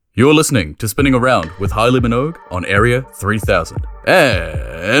You're listening to Spinning Around with Haile Minogue on Area 3000.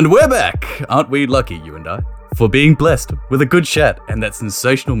 And we're back! Aren't we lucky, you and I? For being blessed with a good chat and that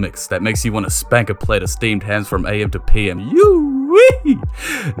sensational mix that makes you want to spank a plate of steamed hams from AM to PM. You-wee!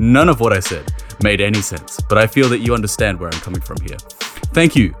 None of what I said made any sense, but I feel that you understand where I'm coming from here.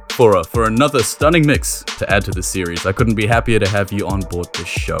 Thank you, Fora, for another stunning mix to add to the series. I couldn't be happier to have you on board this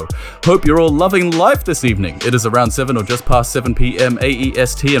show. Hope you're all loving life this evening. It is around 7 or just past 7 p.m.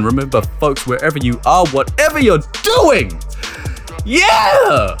 AEST, and remember, folks, wherever you are, whatever you're doing,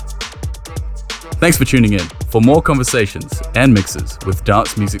 yeah! Thanks for tuning in for more conversations and mixes with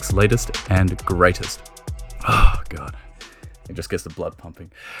dance music's latest and greatest. Oh, God. It just gets the blood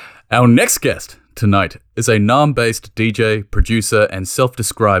pumping. Our next guest tonight is a Naarm-based DJ, producer, and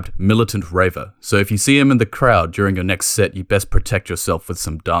self-described militant raver. So if you see him in the crowd during your next set, you best protect yourself with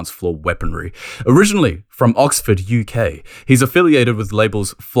some dance floor weaponry. Originally from Oxford, UK, he's affiliated with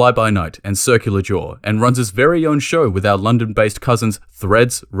labels Fly By Night and Circular Jaw, and runs his very own show with our London-based cousins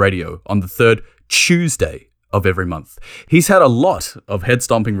Threads Radio on the third Tuesday of every month. He's had a lot of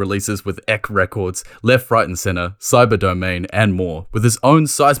head-stomping releases with Ek Records, Left, Right and Center, Cyber Domain, and more, with his own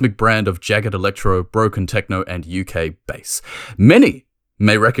seismic brand of jagged electro, broken techno, and UK bass. Many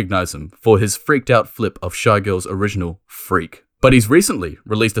may recognize him for his freaked-out flip of Shy Girl's original Freak. But he's recently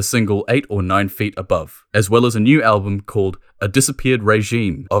released a single 8 or 9 feet above, as well as a new album called A Disappeared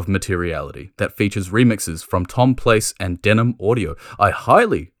Regime of Materiality that features remixes from Tom Place and Denim Audio. I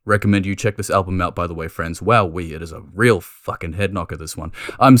highly recommend you check this album out, by the way, friends. Wowee, it is a real fucking head knocker, this one.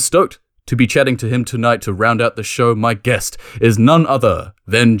 I'm stoked to be chatting to him tonight to round out the show. My guest is none other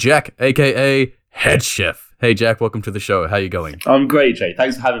than Jack, aka Hedchef. Hey Jack, welcome to the show. How you going? I'm great, Jay.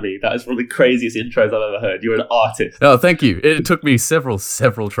 Thanks for having me. That is one of the craziest intros I've ever heard. You're an artist. Oh, thank you. It took me several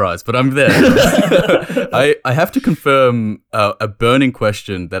tries, but I'm there. I have to confirm a burning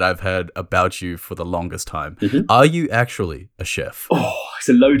question that I've had about you for the longest time. Mm-hmm. Are you actually a chef? Oh, it's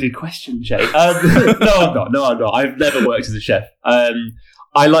a loaded question, Jay. No, I'm not. I've never worked as a chef.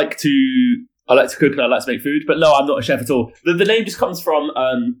 I like to cook and I like to make food, but no, I'm not a chef at all. The name just comes from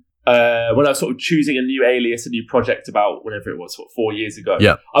when I was sort of choosing a new alias, a new project about whenever it was, 4 years ago.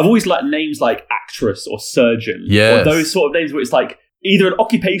 Yeah. I've always liked names like actress or surgeon. Yes. Or those sort of names where it's like either an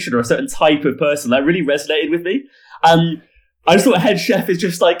occupation or a certain type of person. That really resonated with me. And I just thought head chef is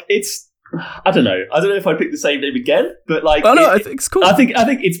just like, I don't know if I'd pick the same name again, but like, I think it's cool. I think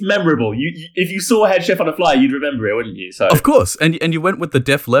it's memorable. If you saw head chef on a flyer, you'd remember it, wouldn't you? So of course, and you went with the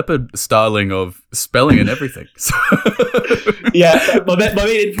Def Leppard styling of spelling and everything. So. Yeah, my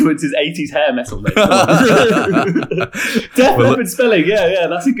main influence is 80s hair metal. Mate. Def Leppard spelling, yeah,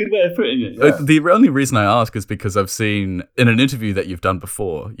 that's a good way of putting it. Yeah. The only reason I ask is because I've seen in an interview that you've done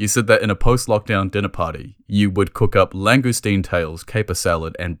before, you said that in a post-lockdown dinner party, you would cook up langoustine tails, caper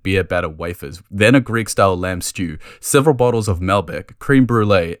salad, and beer batter wafers, then a Greek-style lamb stew, several bottles of Malbec, creme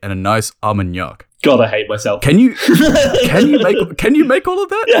brulee, and a nice armagnac. God, I hate myself. Can you make all of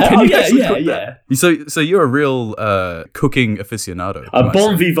that? Yeah, can you cook that? So you're a real cooking aficionado. A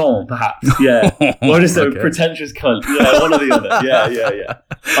bon vivant, perhaps. Yeah, or just a pretentious cunt. Yeah, one or the other. Yeah.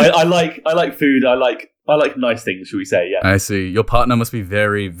 I like food. I like nice things, shall we say? Yeah. I see. Your partner must be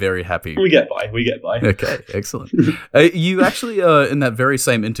very, very happy. We get by. Okay, excellent. You actually, in that very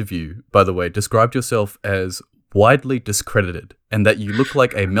same interview, by the way, described yourself as widely discredited and that you look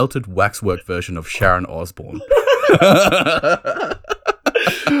like a melted waxwork version of Sharon Osbourne.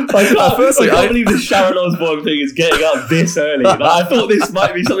 I can't believe the Sharon Osbourne thing is getting up this early. Like, I thought this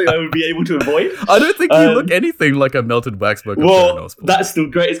might be something I would be able to avoid. I don't think you look anything like a melted waxwork of Sharon Osbourne. That's the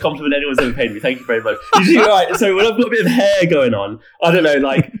greatest compliment anyone's ever paid me. Thank you very much. Usually, right, so when I've got a bit of hair going on, I don't know,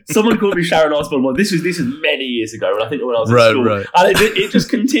 like someone called me Sharon Osbourne. Well, this was many years ago, and I think when I was in school, and it just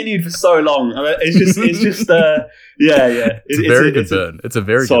continued for so long. And it's just It's a very good burn. It's a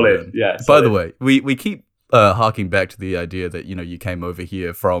very solid good burn. Yeah. By the way, we keep harking back to the idea that you came over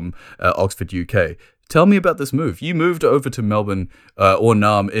here from Oxford, UK. Tell me about this move. You moved over to Melbourne or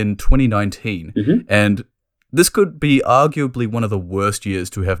Naarm in 2019, and this could be arguably one of the worst years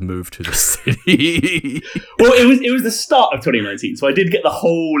to have moved to the city. Well, it was the start of 2019, so I did get the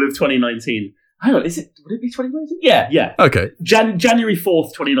whole of 2019. Hang on, would it be 2019? Yeah. Okay. January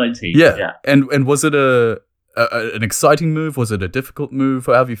 4th, 2019. Yeah. And was it an exciting move? Was it a difficult move?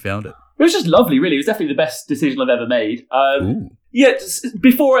 How have you found it? It was just lovely, really. It was definitely the best decision I've ever made.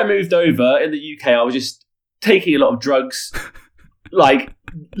 Before I moved over in the UK, I was just taking a lot of drugs, like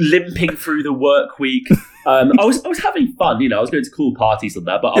limping through the work week. I was having fun, I was going to cool parties and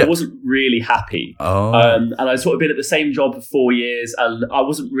that, but I wasn't really happy. And I'd sort of been at the same job for 4 years, and I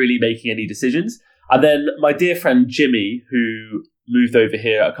wasn't really making any decisions. And then my dear friend Jimmy, who moved over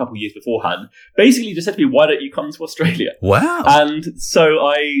here a couple of years beforehand, basically just said to me, why don't you come to Australia? Wow. And so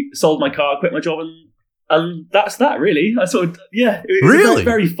I sold my car, quit my job, and that's that, really. I sort of, it was a very,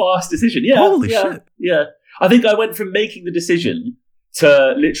 very fast decision. Yeah. Holy shit. Yeah. I think I went from making the decision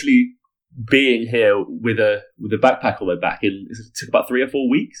to literally being here with a backpack on my back it took about 3 or 4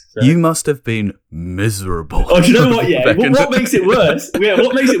 weeks. So. You must have been miserable. Oh, do you know what? Yeah. What makes it worse? Yeah.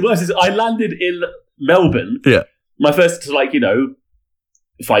 What makes it worse is I landed in Melbourne. Yeah. My first to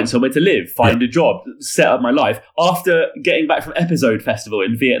find somewhere to live, find a job, set up my life. After getting back from Episode Festival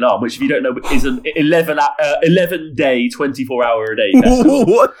in Vietnam, which, if you don't know, is an 11-day, 24-hour-a-day festival.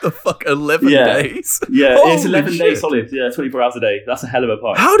 What the fuck? 11 days? Yeah, Holy it's 11 shit. days solid. Yeah, 24 hours a day. That's a hell of a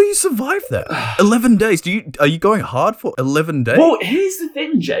party. How do you survive that? 11 days? Are you going hard for 11 days? Well, here's the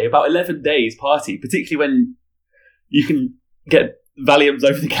thing, Jay, about 11 days party, particularly when you can get Valiums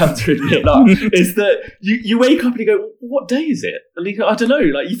over the counter in Vietnam, is that you wake up and you go, what day is it? And you go, I don't know.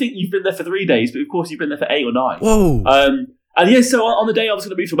 Like, you think you've been there for 3 days, but of course you've been there for 8 or 9. Whoa. And so on the day I was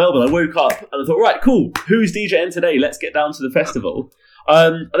going to move to Melbourne, I woke up and I thought, right, cool, who's DJing today? Let's get down to the festival.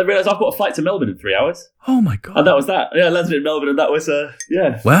 And I realised I've got a flight to Melbourne in 3 hours. Oh my God. And that was that. Yeah, I landed in Melbourne and that was,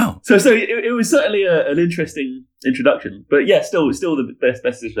 Wow. So it was certainly an interesting introduction. But yeah, still the best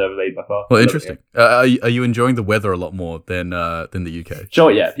decision I've ever made by far. Well, interesting. Are you enjoying the weather a lot more than the UK?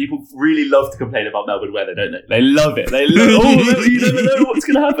 Sure, yeah. People really love to complain about Melbourne weather, don't they? They love it. They love you never know what's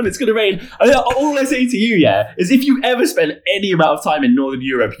going to happen. It's going to rain. All I say to you, is if you ever spend any amount of time in Northern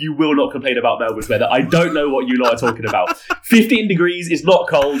Europe, you will not complain about Melbourne's weather. I don't know what you lot are talking about. 15 degrees is not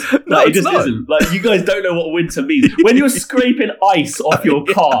cold. No, it just isn't. Like, you guys don't know what winter means. When you're scraping ice off your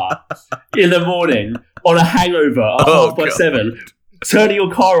car in the morning on a hangover at 7:30, turning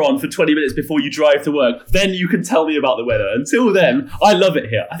your car on for 20 minutes before you drive to work, then you can tell me about the weather. Until then, I love it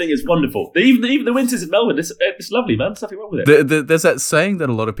here. I think it's wonderful. Even the winters in Melbourne, it's lovely, man. There's nothing wrong with it. There's that saying that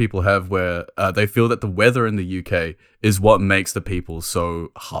a lot of people have where they feel that the weather in the UK is what makes the people so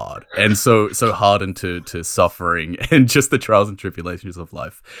hard and so hardened to suffering and just the trials and tribulations of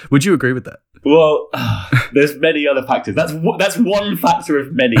life. Would you agree with that? Well, there's many other factors. That's one factor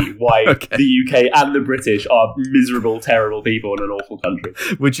of many why the UK and the British are miserable, terrible people in an awful country.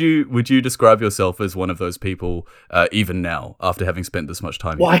 Would you describe yourself as one of those people even now after having spent this much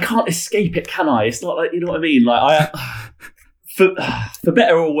time? Well, I can't escape it, can I? It's not like, you know what I mean? Like for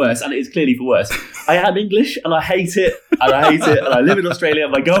better or worse, and it is clearly for worse, I am English and I hate it, and I live in Australia,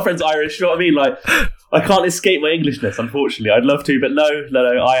 and my girlfriend's Irish, you know what I mean? Like, I can't escape my Englishness, unfortunately. I'd love to, but no,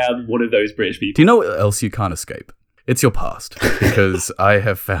 I am one of those British people. Do you know what else you can't escape? It's your past, because I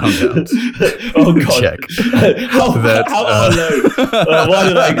have found out. Oh God! Check. How why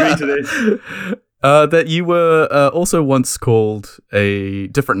did I agree to this? That you were also once called a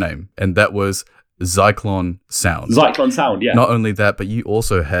different name, and that was Zyklon Sound. Zyklon Sound, yeah. Not only that, but you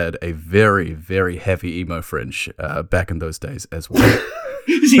also had a very, very heavy emo fringe back in those days as well.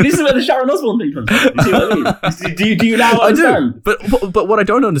 You see, this is where the Sharon Osbourne thing comes from. You see what I mean? Do you now understand? I do, but what I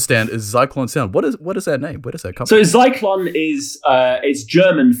don't understand is Zyklon Sound. What is that name? Where does that come from? So Zyklon is it's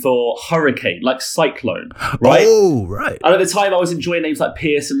German for hurricane, like cyclone, right? Oh, right. And at the time, I was enjoying names like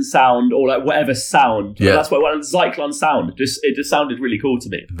Pearson Sound or like whatever sound. Yeah. And that's why I went Zyklon Sound. It just sounded really cool to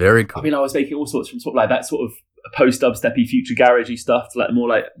me. Very cool. I mean, I was making all sorts from sort of like that sort of post-dubsteppy, future garagey stuff to like more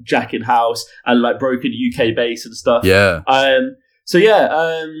like Jack in House and like broken UK bass and stuff. Yeah.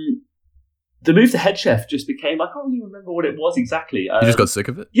 The move to Hedchef just became, I can't really remember what it was exactly. You just got sick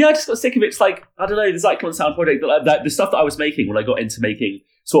of it? Yeah, I just got sick of it. It's like, I don't know, the Zyklon Sound project, the stuff that I was making when I got into making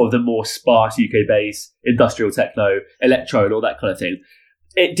sort of the more sparse UK bass, industrial techno, electro and all that kind of thing.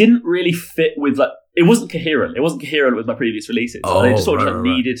 It didn't really fit with like, it wasn't coherent. It wasn't coherent with my previous releases. Oh, it just sort of right.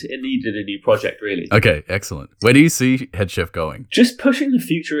 needed a new project, really. Okay, excellent. Where do you see Hedchef going? Just pushing the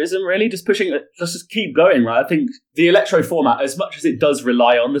futurism, really. Just pushing it. Let's just keep going, right? I think the electro format, as much as it does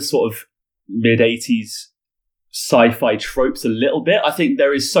rely on the sort of mid-80s sci-fi tropes a little bit, I think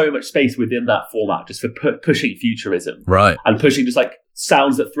there is so much space within that format just for pushing futurism. Right. And pushing just like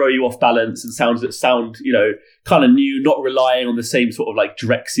sounds that throw you off balance and sounds that sound, kind of new, not relying on the same sort of like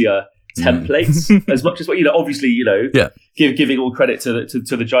Drexciya templates as much as what, obviously, giving all credit to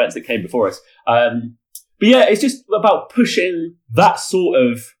the giants that came before us. But yeah, it's just about pushing that sort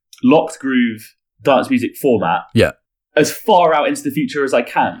of locked groove dance music format as far out into the future as I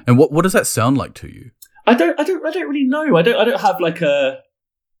can. And what does that sound like to you? I don't really know. I don't have like an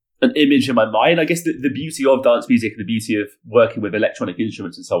image in my mind. I guess the beauty of dance music and the beauty of working with electronic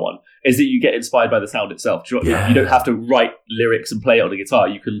instruments and so on is that you get inspired by the sound itself. Do you know what I mean? You don't have to write lyrics and play it on a guitar.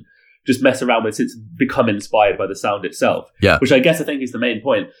 You can just mess around with it, become inspired by the sound itself. Which I think is the main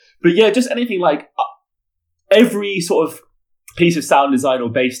point. But yeah, just anything like every sort of piece of sound design or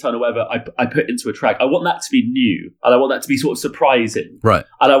bass tone or whatever I put into a track, I want that to be new, and I want that to be sort of surprising, right?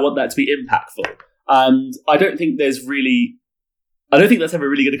 And I want that to be impactful. And I don't think that's ever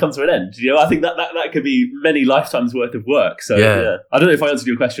really going to come to an end. You know, I think that could be many lifetimes worth of work. So yeah. I don't know if I answered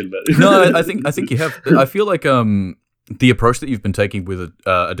your question, but no, I think you have. I feel like the approach that you've been taking with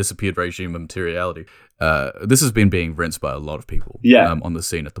a disappeared regime of materiality, this has been being rinsed by a lot of people on the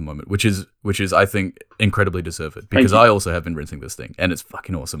scene at the moment, which is I think incredibly deserved, because I also have been rinsing this thing and it's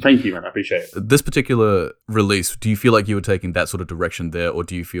fucking awesome. Thank you, man. I appreciate it. This particular release, do you feel like you were taking that sort of direction there, or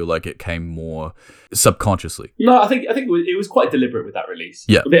do you feel like it came more subconsciously? No, I think it was quite deliberate with that release.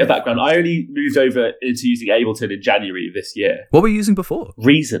 Yeah. A bit of background. I only moved over into using Ableton in January of this year. What were you using before?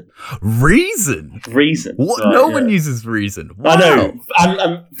 Reason. What? No one uses Reason. Wow. I know.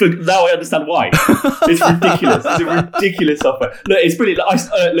 And now I understand why. It's ridiculous. It's a ridiculous software. Look, it's brilliant.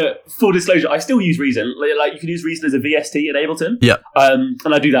 Look, full disclosure, I still use Reason. Like, you can use Reason as a VST in Ableton. Yeah. And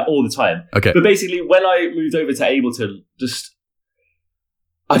I do that all the time. Okay. But basically, when I moved over to Ableton,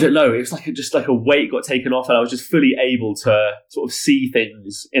 I don't know, it was just like a weight got taken off, and I was just fully able to sort of see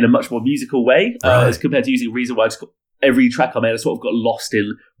things in a much more musical way, as compared to using Reason, where every track I made, I sort of got lost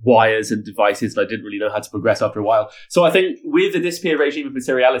in wires and devices, and I didn't really know how to progress after a while. So I think with the Disappeared Regime of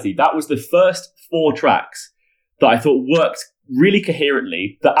Materiality, that was the first 4 tracks that I thought worked really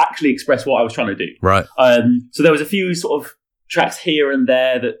coherently, that actually expressed what I was trying to do. Right. So there was a few sort of tracks here and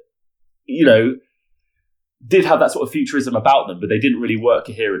there that, you know, did have that sort of futurism about them, but they didn't really work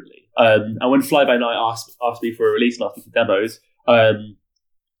coherently. And when Fly By Night asked me for a release and asked me for demos,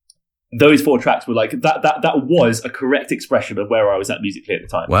 those 4 tracks were like that was a correct expression of where I was at musically at the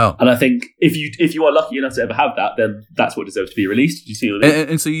time. Wow. And I think if you are lucky enough to ever have that, then that's what deserves to be released. Do you see what I mean?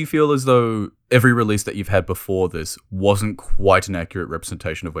 And so you feel as though every release that you've had before this wasn't quite an accurate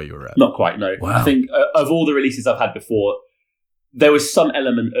representation of where you were at? Not quite, no. Wow. I think of all the releases I've had before, there was some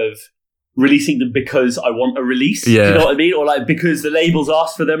element of releasing them because I want a release. Yeah. Do you know what I mean? Or like because the labels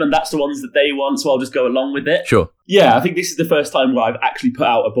asked for them and that's the ones that they want, so I'll just go along with it. Sure. Yeah, I think this is the first time where I've actually put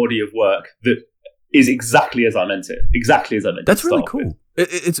out a body of work that is exactly as I meant it. Exactly as I meant it. That's really cool.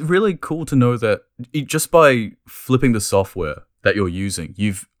 It's really cool to know that just by flipping the software that you're using,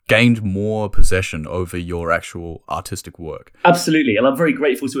 you've gained more possession over your actual artistic work. Absolutely. And I'm very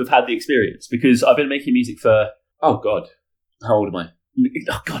grateful to have had the experience, because I've been making music for, oh God, how old am I?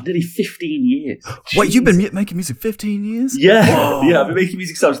 Oh God, nearly 15 years. Wait, Jesus. You've been making music 15 years? Yeah. Whoa. Yeah, I've been making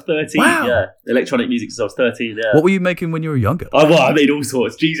music since I was 13. Wow. Yeah. Electronic music since I was 13, yeah. What were you making when you were younger? Well, I made all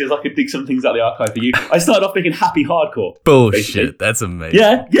sorts. Jesus, I could dig some things out of the archive for you. I started off making happy hardcore. Bullshit, basically. That's amazing.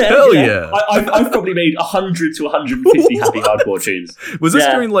 Yeah. Hell yeah. I've probably made 100 to 150 happy hardcore tunes. Was this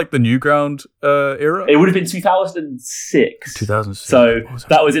during like the Newground era? It would have been 2006. 2006. So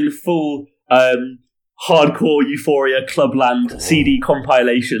that was in full hardcore Euphoria Clubland CD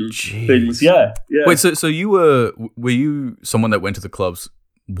compilation things. Yeah. Wait, so you were you someone that went to the clubs,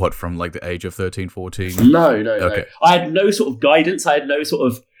 what, from like the age of 13, 14? No. Okay. I had no sort of guidance. I had no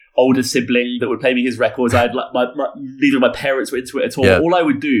sort of older sibling that would play me his records. I had like neither of my parents were into it at all. Yeah. All I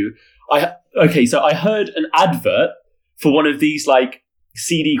would do, so I heard an advert for one of these like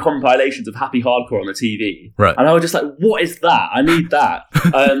CD compilations of happy hardcore on the TV. Right. And I was just like, what is that? I need that.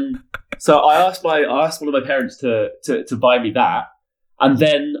 So I asked one of my parents to buy me that, and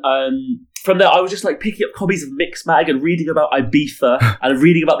then from there I was just like picking up copies of Mixmag and reading about Ibiza and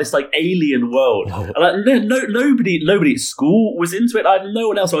reading about this like alien world. Whoa. And like, nobody at school was into it. I had no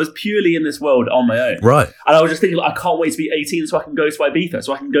one else. I was purely in this world on my own. Right. And I was just thinking, like, I can't wait to be 18 so I can go to Ibiza,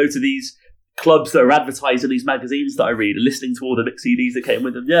 so I can go to these clubs that are advertised in these magazines that I read and listening to all the mix CDs that came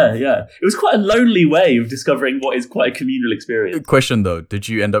with them. Yeah. It was quite a lonely way of discovering what is quite a communal experience. Question though, did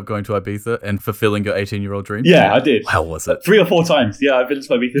you end up going to Ibiza and fulfilling your 18-year-old dream? Yeah, I did. How was it? 3 or 4 times. Yeah, I've been to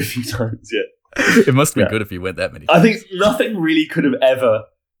Ibiza a few times, yeah. It must have been good if you went that many times. I think nothing really could have ever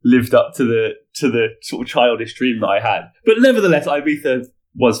lived up to the sort of childish dream that I had. But nevertheless, Ibiza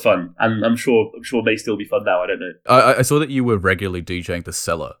was fun, and I'm sure may still be fun now. I don't know. I saw that you were regularly DJing the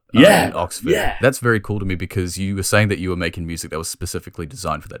Cellar in Oxford. Yeah. That's very cool to me, because you were saying that you were making music that was specifically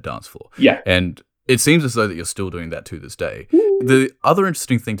designed for that dance floor. Yeah. And it seems as though that you're still doing that to this day. The other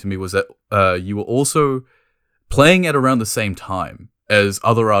interesting thing to me was that you were also playing at around the same time as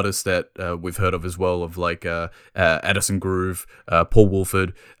other artists that we've heard of as well, of like Addison Groove, Paul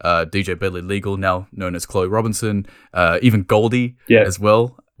Wolford, DJ Bedley Legal, now known as Chloe Robinson, even Goldie as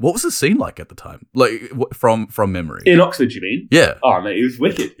well. What was the scene like at the time? Like from memory? In Oxford, you mean? Yeah. Oh, mate, it was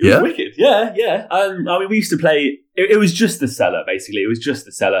wicked. It was wicked. Yeah. I mean, we used to play. It was just the Cellar, basically. It was just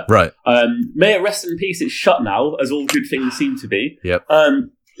the Cellar. Right. May it rest in peace. It's shut now, as all good things seem to be. Yep.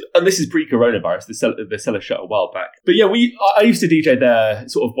 and this is pre-coronavirus. The cellar shut a while back. But yeah, I used to DJ there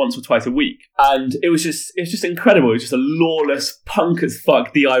sort of once or twice a week, and it was just incredible. It was just a lawless, punk as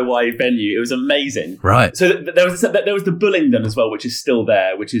fuck DIY venue. It was amazing. Right. So there was the Bullingdon as well, which is still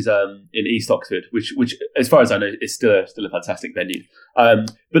there, which is in East Oxford, which as far as I know is still a fantastic venue.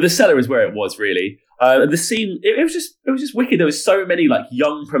 But the cellar is where it was really. And the scene, it was just wicked. There was so many like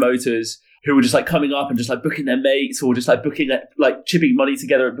young promoters who were just like coming up and just like booking their mates, or just like booking, like chipping money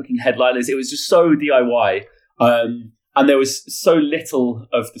together and booking headliners. It was just so DIY. And there was so little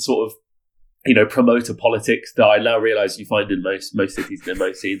of the sort of, you know, promoter politics that I now realise you find in most cities and in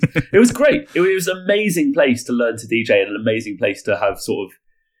most scenes. It was great. It was an amazing place to learn to DJ, and an amazing place to have sort of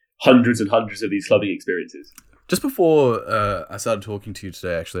hundreds and hundreds of these clubbing experiences. Just before I started talking to you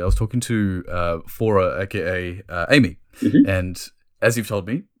today, actually, I was talking to Fora, aka Amy. Mm-hmm. And as you've told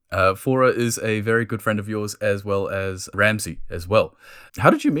me, Fora is a very good friend of yours, as well as Ramsey as well. How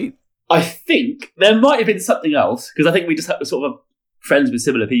did you meet? I think there might have been something else, because I think we just had sort of friends with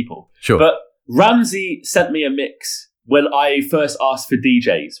similar people. Sure. But Ramsey sent me a mix when I first asked for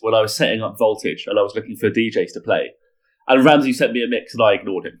DJs, when I was setting up Voltage and I was looking for DJs to play. And Ramsey sent me a mix and I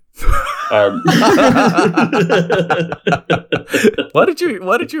ignored him. Why did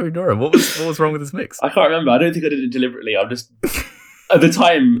you ignore him? What was wrong with his mix? I can't remember. I don't think I did it deliberately. I'm just, at the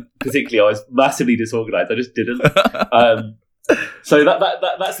time particularly, I was massively disorganized. I just didn't. So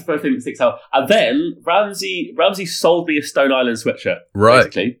that's the first thing that sticks out. And then Ramsey sold me a Stone Island sweatshirt, right?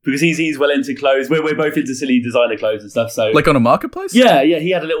 Basically, because he's well into clothes. We're both into silly designer clothes and stuff. So like on a marketplace. Yeah. He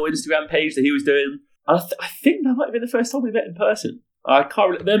had a little Instagram page that he was doing. And I think that might have been the first time we met in person. I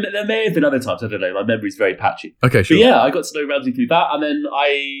can't. There may have been other times. I don't know. My memory's very patchy. Okay, sure. But yeah, I got to know Ramsey through that, and then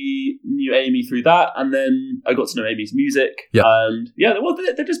I knew Amy through that, and then I got to know Amy's music. Yeah, and yeah, well,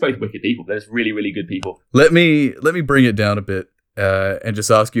 they're just both wicked people. They're just really, really good people. Let me bring it down a bit and just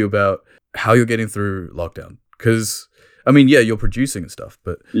ask you about how you're getting through lockdown. Because I mean, yeah, you're producing and stuff,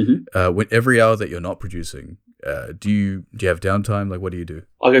 but when every hour that you're not producing, do you have downtime? Like, what do you do?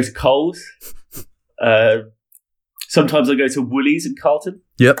 I go to Coles. Sometimes I go to Woolies in Carlton.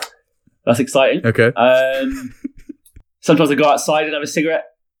 Yep. That's exciting. Okay. Sometimes I go outside and have a cigarette.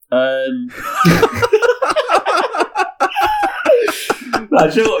 Do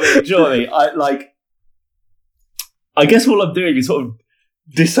you know what I mean? I guess what I'm doing is sort of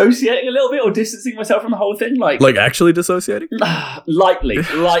dissociating a little bit, or distancing myself from the whole thing. Like actually dissociating? lightly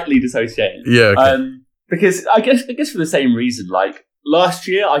dissociating. Yeah. Okay. Because I guess for the same reason, like, last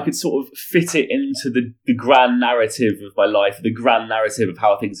year, I could sort of fit it into the grand narrative of my life, the grand narrative of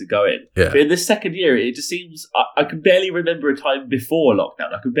how things are going. Yeah. But in this second year, it just seems I can barely remember a time before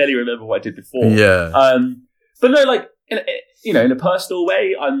lockdown. I can barely remember what I did before. Yeah. But no, like in a personal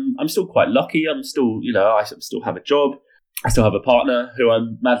way, I'm still quite lucky. I'm still, I still have a job. I still have a partner who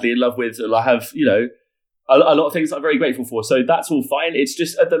I'm madly in love with, and I have, a lot of things I'm very grateful for. So that's all fine. It's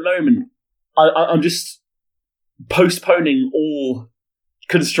just at the moment, I'm just postponing all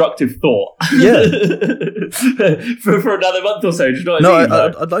constructive thought for another month or so. Do you know what I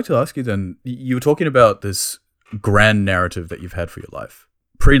mean? I'd like to ask you then, you were talking about this grand narrative that you've had for your life.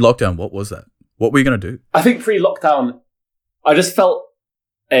 Pre-lockdown, what was that? What were you going to do? I think pre-lockdown, I just felt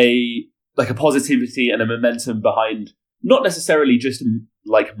a positivity and a momentum behind, not necessarily just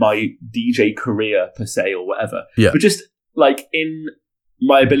like my DJ career per se or whatever, but just like in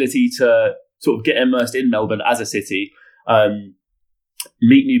my ability to sort of get immersed in Melbourne as a city,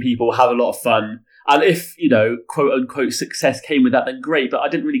 meet new people, have a lot of fun. And if, quote unquote success came with that, then great. But I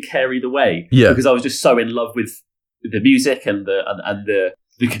didn't really care either way, because I was just so in love with the music and the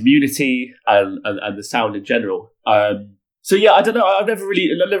community and the sound in general. So yeah, I don't know. I've never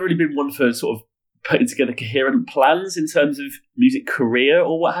really been one for sort of putting together coherent plans in terms of music career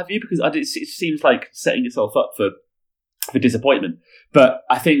or what have you, because it seems like setting yourself up for disappointment. But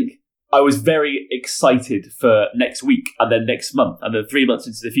I think I was very excited for next week and then next month and then 3 months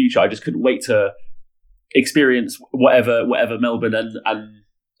into the future. I just couldn't wait to experience whatever Melbourne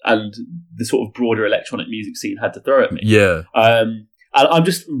and the sort of broader electronic music scene had to throw at me. Yeah. And I'm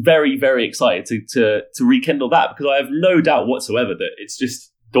just very, very excited to rekindle that, because I have no doubt whatsoever that it's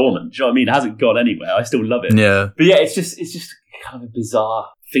just dormant. Do you know what I mean? It hasn't gone anywhere. I still love it. Yeah. But yeah, it's just kind of a bizarre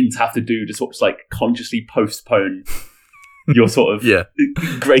thing to have to do, to sort of like consciously postpone your sort of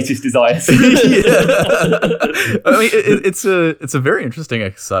greatest desires. I mean, it's a very interesting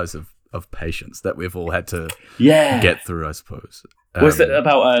exercise of patience that we've all had to get through, I suppose. What's that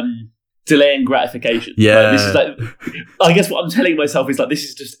about? delaying gratification. Yeah. This is like, I guess what I'm telling myself is like, this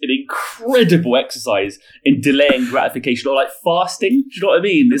is just an incredible exercise in delaying gratification, or like fasting. Do you know what I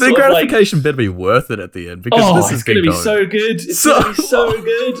mean? It's the gratification better be worth it at the end, because this is going to be so good. It's going to be so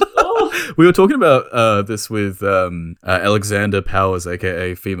good. Oh. We were talking about this with Alexander Powers,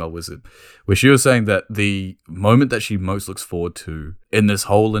 aka Female Wizard, where she was saying that the moment that she most looks forward to in this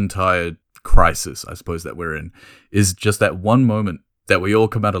whole entire crisis, I suppose, that we're in, is just that one moment that we all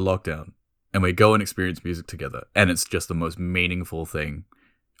come out of lockdown and we go and experience music together, and it's just the most meaningful thing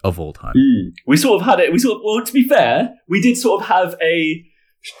of all time. We sort of had it. Well, to be fair, we did sort of have I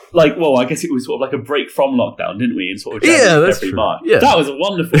guess it was sort of like a break from lockdown, didn't we? In sort of January, February, March. Yeah, that was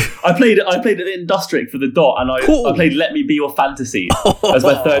wonderful. I played it in Industric for the Dot, and I played "Let Me Be Your Fantasy" as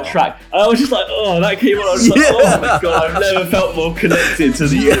my third track. And I was just like, that came on. I was like, oh my god, I've never felt more connected to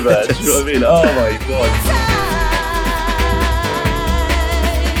the universe. You know what I mean? Oh my god.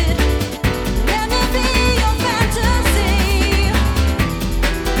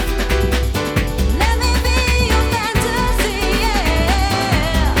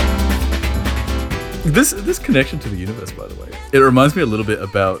 This connection to the universe, by the way, it reminds me a little bit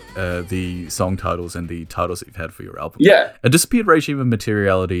about the song titles and the titles that you've had for your album. Yeah. A Disappeared Regime of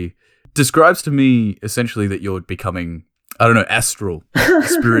Materiality describes to me essentially that you're becoming, I don't know, astral,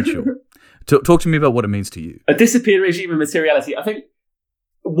 spiritual. Talk to me about what it means to you. A Disappeared Regime of Materiality. I think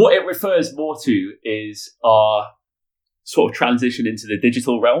what it refers more to is our sort of transition into the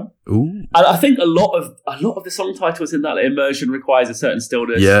digital realm. Ooh. And I think a lot of the song titles in that, like, Immersion Requires a Certain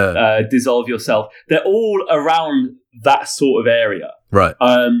Stillness, Dissolve Yourself, they're all around that sort of area. Right.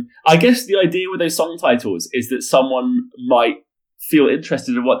 I guess the idea with those song titles is that someone might feel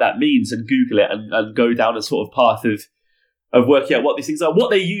interested in what that means and Google it and go down a sort of path of working out what these things are. What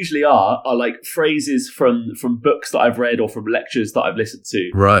they usually are like phrases from books that I've read or from lectures that I've listened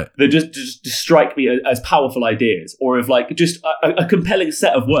to. Right. That just strike me as powerful ideas, or of like just a compelling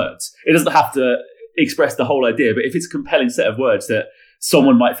set of words. It doesn't have to express the whole idea, but if it's a compelling set of words that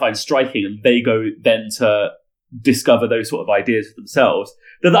someone might find striking and they go then to discover those sort of ideas for themselves,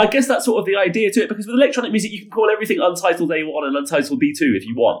 then I guess that's sort of the idea to it, because with electronic music, you can call everything Untitled A1 and Untitled B2 if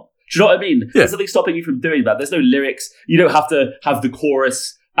you want. Do you know what I mean? Yeah. There's nothing stopping you from doing that. There's no lyrics. You don't have to have the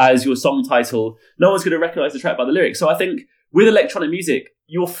chorus as your song title. No one's going to recognize the track by the lyrics. So I think with electronic music,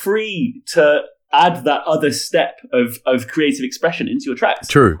 you're free to add that other step of creative expression into your tracks.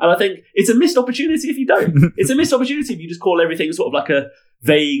 True. And I think it's a missed opportunity if you don't. It's a missed opportunity if you just call everything sort of like a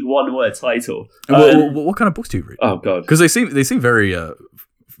vague one-word title. What kind of books do you read? Oh, God. Because they seem very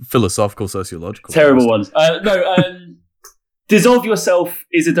philosophical, sociological. Terrible ones. Dissolve Yourself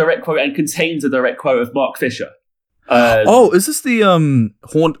is a direct quote and contains a direct quote of Mark Fisher. Is this the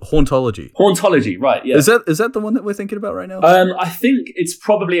Hauntology? Hauntology, right, yeah. Is that the one that we're thinking about right now? I think it's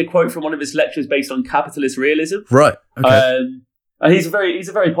probably a quote from one of his lectures based on capitalist realism. Right, okay. And he's a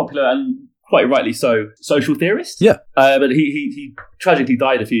very popular and quite rightly so social theorist. Yeah. But he tragically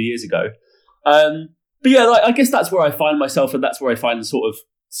died a few years ago. But yeah, I guess that's where I find myself, and that's where I find sort of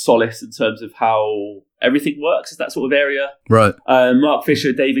solace in terms of how everything works, is that sort of area. Right. Mark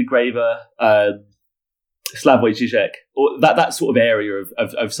Fisher, David Graeber, Slavoj Žižek, or that sort of area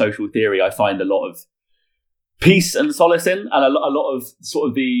of social theory, I find a lot of peace and solace in, and a lot of sort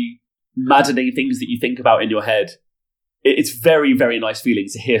of the maddening things that you think about in your head. It's very, very nice feeling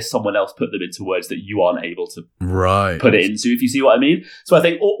to hear someone else put them into words that you aren't able to put it into, if you see what I mean. So I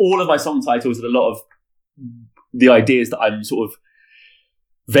think all of my song titles and a lot of the ideas that I'm sort of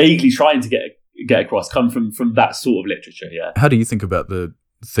vaguely trying to get across come from that sort of literature. Yeah. How do you think about the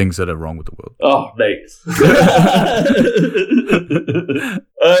things that are wrong with the world? Oh, mate.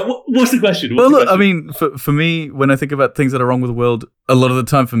 What's the question? I mean, for me, when I think about things that are wrong with the world, a lot of the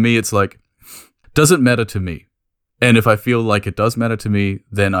time for me, it's like, does it matter to me? And if I feel like it does matter to me,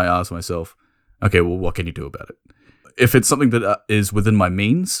 then I ask myself, okay, well, what can you do about it? If it's something that is within my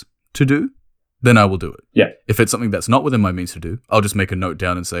means to do, then I will do it. Yeah. If it's something that's not within my means to do, I'll just make a note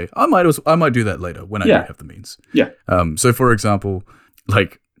down and say, I might do that later when I do have the means. Yeah. So for example,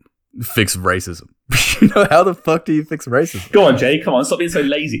 like, fix racism. You know, how the fuck do you fix racism? Go on, Jay. Come on, stop being so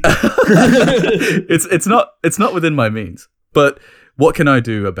lazy. It's not within my means. But what can I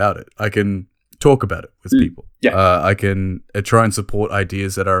do about it? I can talk about it with people. Yeah. I can try and support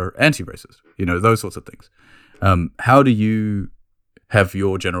ideas that are anti-racist. You know, those sorts of things. How do you have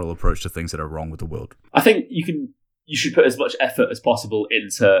your general approach to things that are wrong with the world? I think you should put as much effort as possible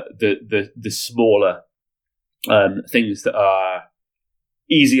into the smaller things that are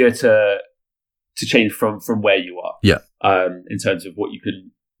easier to change from where you are. Yeah. In terms of what you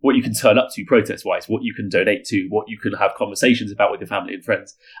can turn up to protest wise, what you can donate to, what you can have conversations about with your family and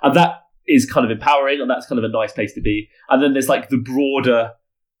friends, and that is kind of empowering, and that's kind of a nice place to be. And then there's like the broader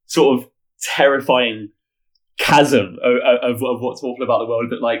sort of terrifying chasm of what's awful about the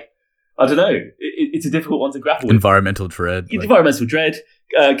world that, like, I don't know, it's a difficult one to grapple with. Environmental dread. Environmental dread,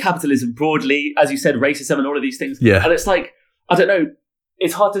 capitalism broadly, as you said, racism and all of these things. Yeah. And it's like, I don't know,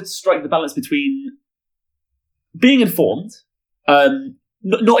 it's hard to strike the balance between being informed,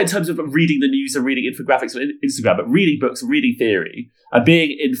 not in terms of reading the news and reading infographics on Instagram, but reading books and reading theory and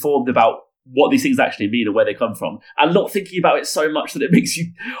being informed about what these things actually mean and where they come from, and not thinking about it so much that it makes you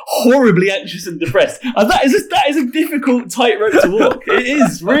horribly anxious and depressed. And that is a difficult tightrope to walk. It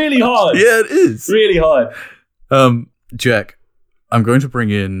is really hard. Yeah, it is. Really hard. Jack, I'm going to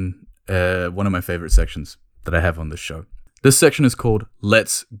bring in one of my favorite sections that I have on this show. This section is called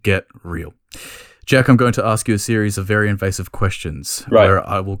Let's Get Real. Jack, I'm going to ask you a series of very invasive questions where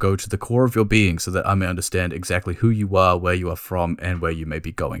I will go to the core of your being so that I may understand exactly who you are, where you are from, and where you may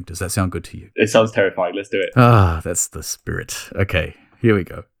be going. Does that sound good to you? It sounds terrifying. Let's do it. That's the spirit. Okay, here we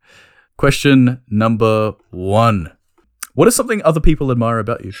go. Question number 1. What is something other people admire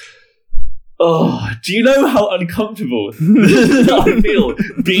about you? Oh, do you know how uncomfortable I feel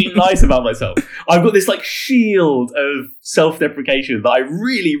being nice about myself? I've got this like shield of self-deprecation that I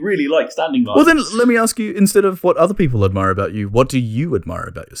really, really like standing by. Well, then let me ask you, instead of what other people admire about you, what do you admire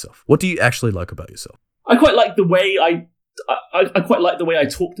about yourself? What do you actually like about yourself? I quite like the way I quite like the way I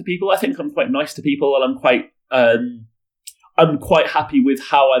talk to people. I think I'm quite nice to people, and I'm quite happy with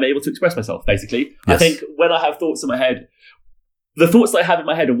how I'm able to express myself. Basically, yes. I think when I have thoughts in my head, the thoughts that I have in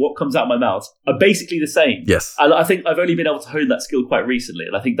my head and what comes out of my mouth are basically the same. Yes. And I think I've only been able to hone that skill quite recently.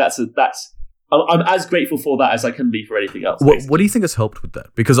 And I think I'm as grateful for that as I can be for anything else. What do you think has helped with that?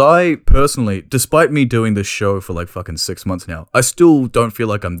 Because I personally, despite me doing this show for like fucking 6 months now, I still don't feel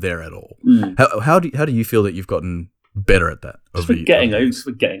like I'm there at all. How do you feel that you've gotten better at that? Just for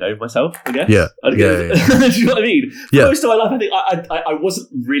getting over myself, I guess. Yeah. Do you know what I mean? Yeah. Most of my life, I think I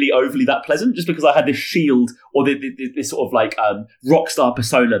wasn't really overly that pleasant, just because I had this shield or this sort of like rock star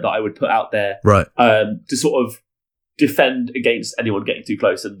persona that I would put out there, right? To sort of defend against anyone getting too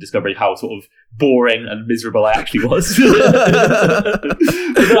close and discovering how sort of boring and miserable I actually was. But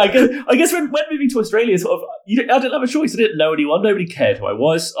then I guess when moving to Australia, sort of, I didn't have a choice. I didn't know anyone. Nobody cared who I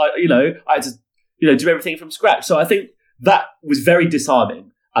was. I had to do everything from scratch. So I think that was very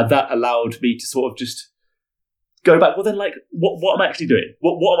disarming, and that allowed me to sort of just go back. Well, then, like, what am I actually doing?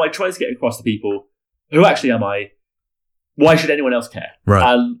 What am I trying to get across to people? Who actually am I? Why should anyone else care?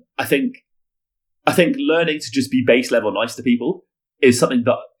 Right. And I think learning to just be base level nice to people is something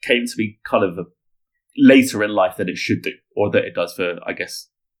that came to me kind of later in life than it should do, or that it does for, I guess,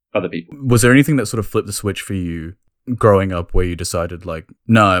 other people. Was there anything that sort of flipped the switch for you growing up, where you decided, like,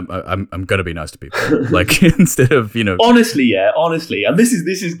 no, I'm gonna be nice to people, like, instead of, honestly, and this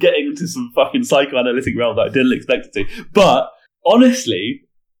is getting into some fucking psychoanalytic realm that I didn't expect it to, but honestly,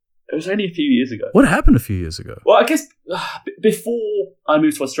 it was only a few years ago. What happened a few years ago? Well, I guess before I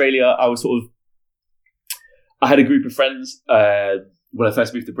moved to Australia, I had a group of friends when I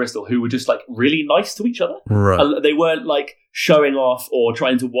first moved to Bristol who were just like really nice to each other. Right. And they weren't like showing off or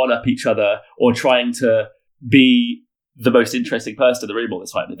trying to one-up each other or trying to be the most interesting person in the room all the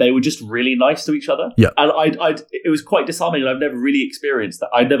time. They were just really nice to each other. Yeah. And it was quite disarming, and I've never really experienced that.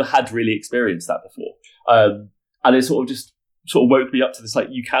 I never had really experienced that before. And it sort of woke me up to this, like,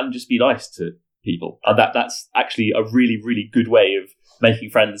 you can just be nice to people. And that's actually a really, really good way of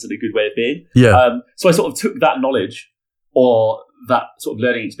making friends and a good way of being. Yeah. So I sort of took that knowledge or that sort of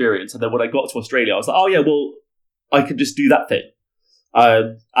learning experience, and then when I got to Australia, I was like, oh yeah, well, I could just do that thing.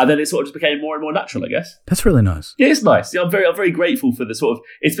 And then it sort of just became more and more natural, I guess. That's really nice. Yeah, it's nice. Yeah, I'm very grateful for the sort of.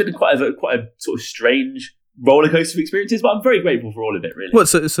 It's been quite a sort of strange roller coaster of experiences, but I'm very grateful for all of it. Really. What?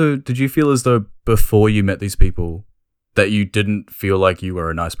 So did you feel as though before you met these people that you didn't feel like you were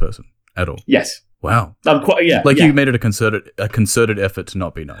a nice person at all? Yes. Wow. I'm quite. Yeah. Like, you made it a concerted effort to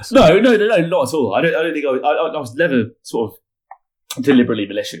not be nice. No, not at all. I don't think I was never sort of deliberately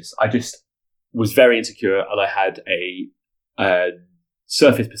malicious. I just was very insecure, and I had a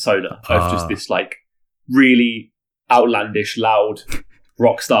surface persona of just this like really outlandish, loud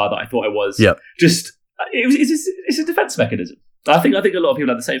rock star that I thought I was. Yeah. Just it's a defense mechanism. I think a lot of people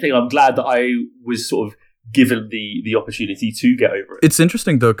have the same thing. I'm glad that I was sort of given the opportunity to get over it. It's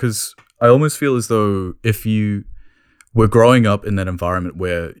interesting though, because I almost feel as though if you were growing up in that environment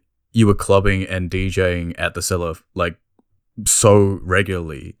where you were clubbing and DJing at the Cellar like so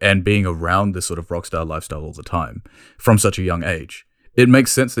regularly and being around this sort of rock star lifestyle all the time from such a young age, it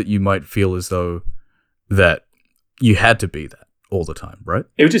makes sense that you might feel as though that you had to be that all the time, right?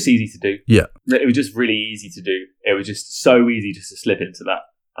 It was just easy to do. Yeah. It was just really easy to do. It was just so easy just to slip into that.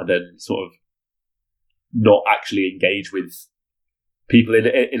 and then sort of not actually engage with people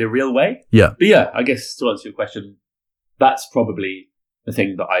in a real way. Yeah. But yeah, I guess to answer your question, that's probably the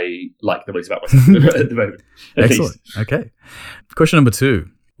thing that I like the most about myself at the moment. Excellent. Least. Okay. Question number 2.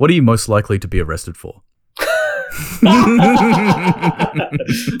 What are you most likely to be arrested for? No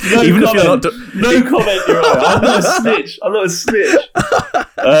comment, Your Honor. I'm not a snitch.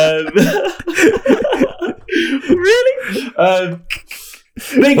 Really?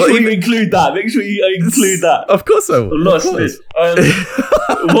 Make sure you include that. Of course I will. I'm not a snitch.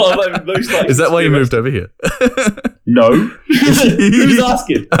 What am I most likely? Is that why you moved over here? No. Who's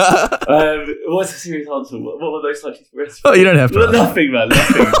asking? What's the serious answer? What am I most likely to be arrested for? Oh, you don't have to. Nothing, man.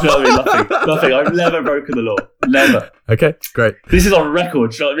 Nothing. Do you know what I mean? Nothing. I've never broken the law. Never. Okay, great. This is on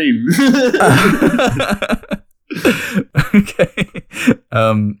record. Do you know what I mean?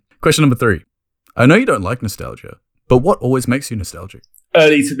 Okay. Question number 3. I know you don't like nostalgia, but what always makes you nostalgic?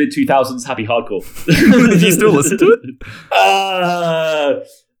 Early to mid 2000s happy hardcore. Do you still listen to it?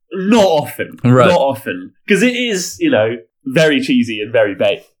 Not often. Right. Not often. Because it is, very cheesy and very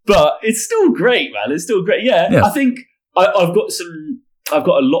bait. But it's still great, man. It's still great. Yeah. I think I've got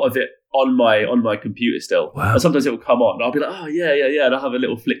a lot of it on my computer still. Wow. And sometimes it will come on and I'll be like, oh yeah, and I'll have a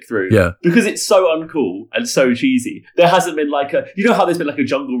little flick through. Yeah. Because it's so uncool and so cheesy. There hasn't been how there's been like a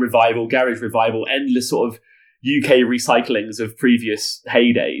jungle revival, garage revival, endless sort of UK recyclings of previous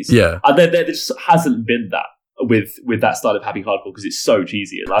heydays. Yeah. And there just hasn't been that with that style of happy hardcore because it's so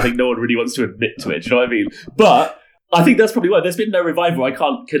cheesy and I think no one really wants to admit to it. Do you know what I mean? But I think that's probably why there's been no revival. I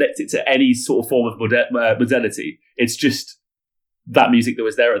can't connect it to any sort of form of modernity. It's just that music that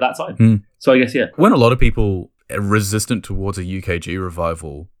was there at that time. So I guess, yeah. Weren't a lot of people resistant towards a UKG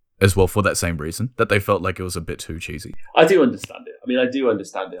revival as well for that same reason, that they felt like it was a bit too cheesy? I do understand it. I do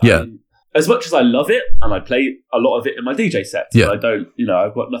understand it. Yeah. As much as I love it, and I play a lot of it in my DJ sets, yeah. I don't,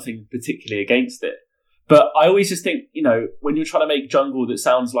 I've got nothing particularly against it. But I always just think, when you're trying to make jungle that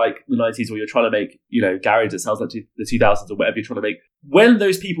sounds like the 90s, or you're trying to make, garage that sounds like the 2000s, or whatever you're trying to make, when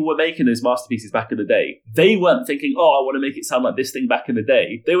those people were making those masterpieces back in the day, they weren't thinking, oh, I want to make it sound like this thing back in the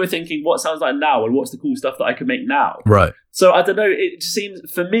day. They were thinking, what sounds like now, and what's the cool stuff that I can make now? Right. So I don't know, it just seems,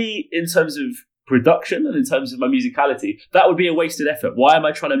 for me, in terms of production and in terms of my musicality, that would be a wasted effort. Why am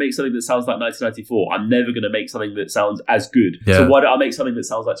I trying to make something that sounds like 1994? I'm never going to make something that sounds as good. Yeah. So why don't I make something that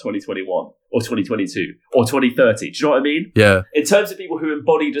sounds like 2021 or 2022 or 2030? Do you know what I mean? Yeah. In terms of people who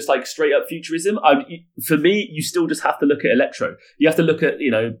embody just like straight up futurism, for me, you still just have to look at electro. You have to look at,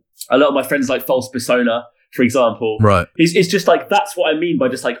 a lot of my friends like False Persona, for example. Right. It's just like, that's what I mean by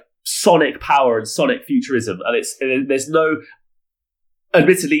just like sonic power and sonic futurism. And there's no...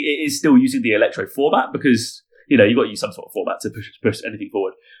 Admittedly, it is still using the electro format because, you've got to use some sort of format to push anything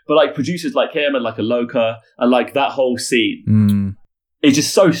forward. But like producers like him and like a Loka and like that whole scene is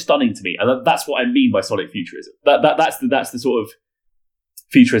just so stunning to me. And that's what I mean by sonic futurism. That's the sort of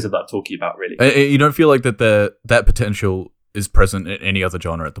futurism that I'm talking about, really. You don't feel like that potential is present in any other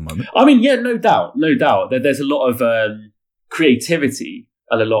genre at the moment? Yeah, no doubt. There's a lot of creativity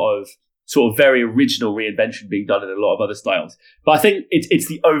and a lot of sort of very original reinvention being done in a lot of other styles. But I think it's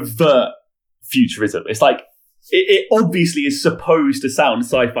the overt futurism. It's like, it obviously is supposed to sound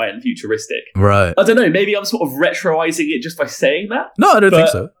sci-fi and futuristic. Right. I don't know, maybe I'm sort of retroizing it just by saying that. No, I don't think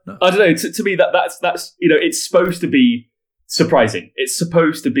so. No. I don't know, to me that's it's supposed to be surprising. It's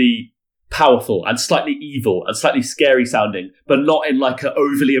supposed to be powerful and slightly evil and slightly scary sounding, but not in like an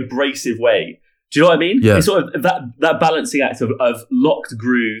overly abrasive way. Do you know what I mean? Yeah. It's sort of that balancing act of locked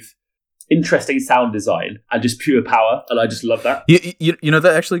groove, interesting sound design, and just pure power, and I just love that.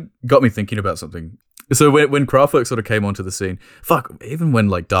 That actually got me thinking about something. So when Kraftwerk sort of came onto the scene, even when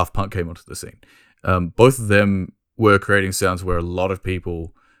like Daft Punk came onto the scene, both of them were creating sounds where a lot of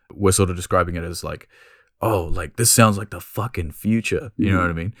people were sort of describing it as like, oh, like this sounds like the fucking future. You know what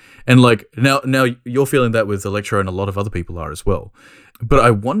I mean? And like now you're feeling that with electro, and a lot of other people are as well. But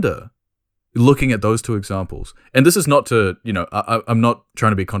I wonder, looking at those two examples, and this is not to, I'm not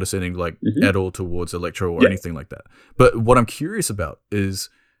trying to be condescending like at all towards electro or anything like that. But what I'm curious about is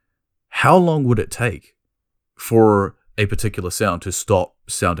how long would it take for a particular sound to stop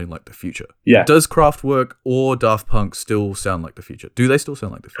sounding like the future? Yeah. Does Kraftwerk or Daft Punk still sound like the future? Do they still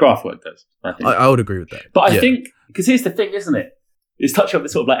sound like the future? Kraftwerk does, I think. I would agree with that. But I think, because here's the thing, isn't it? It's touching on the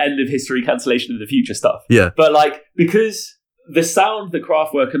sort of like end of history, cancellation of the future stuff. Yeah. But like, because the sound that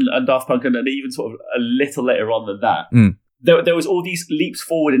Kraftwerk and Daft Punk and even sort of a little later on than that, there was all these leaps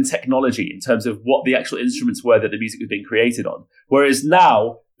forward in technology in terms of what the actual instruments were that the music was being created on. Whereas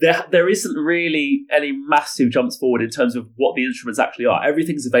now, there isn't really any massive jumps forward in terms of what the instruments actually are.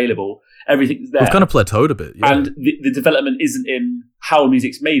 Everything's available. Everything's there. We've kind of plateaued a bit. Yeah. And the development isn't in how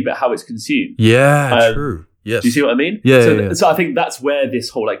music's made, but how it's consumed. Yeah, true. Yes. Do you see what I mean? Yeah, So I think that's where this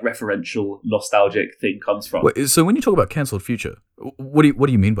whole like referential, nostalgic thing comes from. Wait, so when you talk about cancelled future, what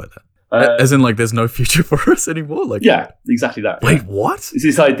do you mean by that? As in, like, there's no future for us anymore? Like, yeah, exactly that. Wait, what? It's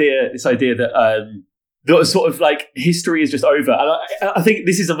this idea that the sort of like history is just over. And I think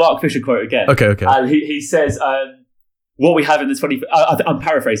this is a Mark Fisher quote again. Okay. And he says, what we have in the 21st... I'm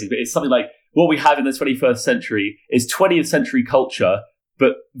paraphrasing, but it's something like, what we have in the 21st century is 20th century culture,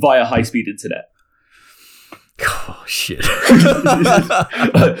 but via high-speed internet. Oh, shit.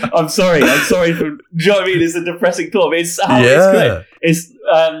 I'm sorry. For, do you know what I mean? It's a depressing thought. It's great. It's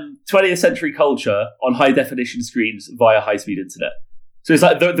 20th century culture on high-definition screens via high-speed internet. So it's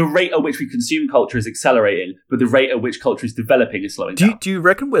like the rate at which we consume culture is accelerating, but the rate at which culture is developing is slowing down. Do you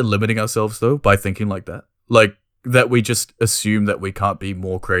reckon we're limiting ourselves, though, by thinking like that? Like, that we just assume that we can't be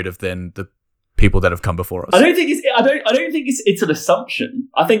more creative than the people that have come before us? I don't think it's an assumption.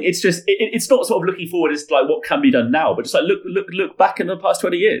 I think it's just it's not sort of looking forward as to like what can be done now, but just like look back in the past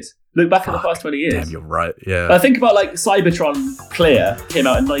 20 years. Look back in the past 20 years. Damn, you're right. Yeah. I think about like Cybertron Clear came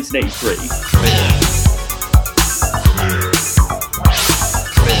out in 1983.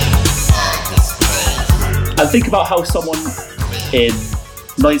 And think about how someone in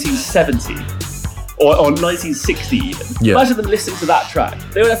 1970 or 1960 even, imagine them listening to that track.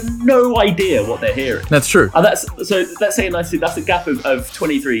 They would have no idea what they're hearing. That's true. And that's let's say that's a gap of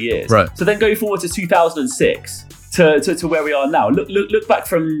 23 years. Right. So then go forward to 2006 to where we are now. Look back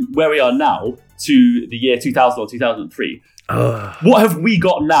from where we are now to the year 2000 or 2003. What have we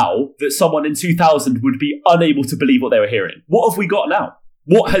got now that someone in 2000 would be unable to believe what they were hearing? What have we got now?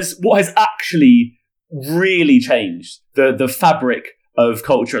 What has actually really changed the fabric of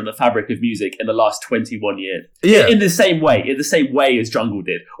culture and the fabric of music in the last 21 years? Yeah. In the same way as jungle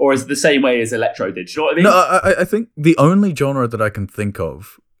did, or as the same way as electro did. Do you know what I mean? No, I think the only genre that I can think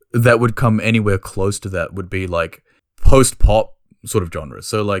of that would come anywhere close to that would be like post-pop sort of genres.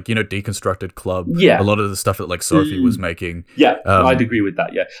 So like, Deconstructed Club. Yeah. A lot of the stuff that like Sophie was making. Yeah, I'd agree with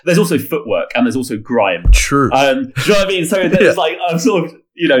that, yeah. There's also footwork and there's also grime. True. Do you know what I mean? So there's like, I'm sort of,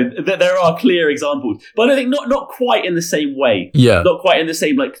 there are clear examples, but I think not quite in the same way. Yeah. Not quite in the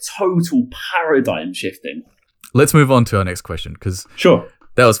same like total paradigm shifting. Let's move on to our next question, because sure,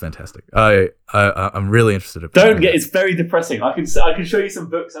 that was fantastic. I'm really interested. It's very depressing. I can show you some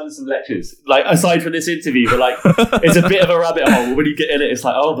books and some lectures, like aside from this interview, but like it's a bit of a rabbit hole. When you get in it, it's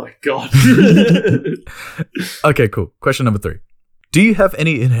like, oh my god. Okay, cool. Question number 3: do you have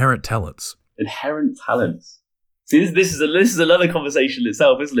any inherent talents? Inherent talents. See, this is another conversation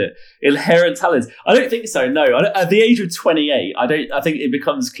itself, isn't it? Inherent talents. I don't think so. No, at the age of 28, I think it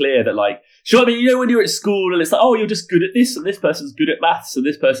becomes clear that like, sure. I mean, when you're at school and it's like, oh, you're just good at this, and this person's good at maths, and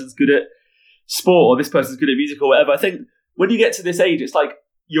this person's good at sport, or this person's good at music, or whatever. I think when you get to this age, it's like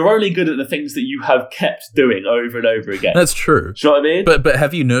you're only good at the things that you have kept doing over and over again. That's true. Do you know what I mean? But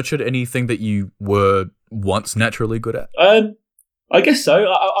have you nurtured anything that you were once naturally good at? I guess so.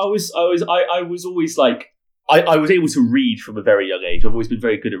 I was always like. I was able to read from a very young age. I've always been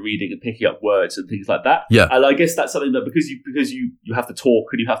very good at reading and picking up words and things like that. Yeah. And I guess that's something that because you have to talk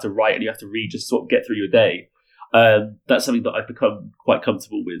and you have to write and you have to read just to sort of get through your day, that's something that I've become quite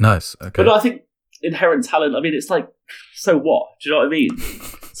comfortable with. Nice. Okay. But I think inherent talent, I mean, it's like, so what? Do you know what I mean?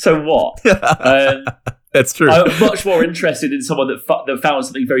 So what? That's true. I'm much more interested in someone that found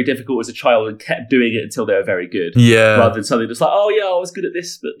something very difficult as a child and kept doing it until they were very good. Yeah. Rather than something that's like, oh yeah, I was good at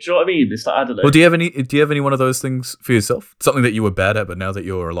this, but do you know what I mean? It's like, I don't know. Well, do you have any one of those things for yourself? Something that you were bad at, but now that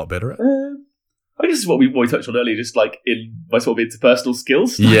you're a lot better at? I guess it's what we touched on earlier, just like in my sort of interpersonal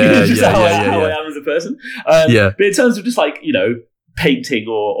skills. Yeah, just how I am as a person. But in terms of just like, painting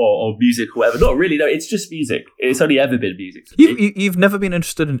or music or whatever, not really. No, it's just music. It's only ever been music. You've never been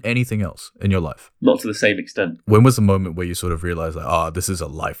interested in anything else in your life? Not to the same extent. When was the moment where you sort of realized like, this is a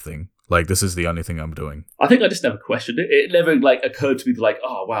life thing? Like, this is the only thing I'm doing? I think I just never questioned it. It never like occurred to me like,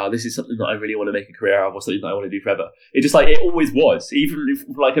 oh wow, this is something that I really want to make a career out of, or something that I want to do forever. It just like, it always was. Even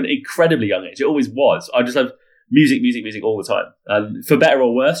from like an incredibly young age, it always was. I just have music all the time. And for better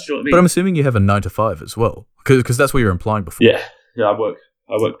or worse, do you know what I mean? But I'm assuming you have a 9 to 5 as well, because that's what you're implying before. Yeah, I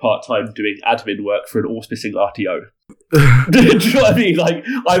work part-time doing admin work for an auspicing RTO. Do you know what I mean? Like,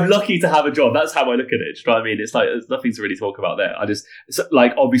 I'm lucky to have a job. That's how I look at it. Do you know what I mean? It's like, there's nothing to really talk about there.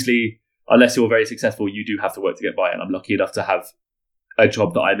 Like, obviously, unless you're very successful, you do have to work to get by. And I'm lucky enough to have a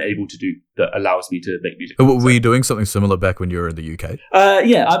job that I'm able to do that allows me to make music. Were you doing something similar back when you were in the UK?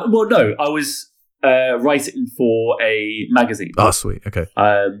 No, I was writing for a magazine. Oh, sweet. Okay.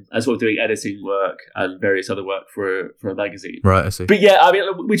 And sort of doing editing work and various other work for a magazine. Right, I see. But yeah, I mean,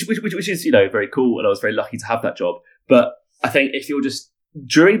 which is very cool, and I was very lucky to have that job. But I think if you're just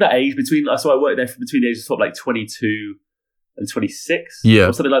during that age so I worked there between the ages of sort of like 22 and 26,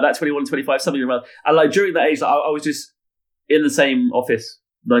 or something like that, 21 and 25, something around. And like during that age, I was just in the same office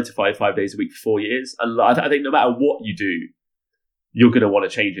 9 to 5, 5 days a week for 4 years. And I think no matter what you do, you're going to want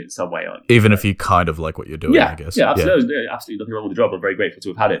to change it in some way, aren't you? Even if you kind of like what you're doing, I guess. Yeah, absolutely. There's absolutely nothing wrong with the job. I'm very grateful to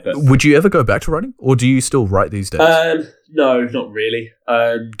have had it. But would you ever go back to writing, or do you still write these days? No, not really.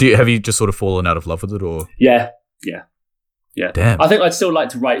 Have you just sort of fallen out of love with it, or? Yeah. Damn. I think I'd still like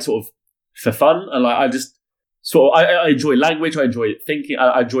to write sort of for fun, and like I just sort of I enjoy language. I enjoy thinking.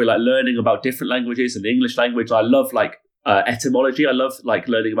 I enjoy like learning about different languages and the English language. I love like etymology. I love like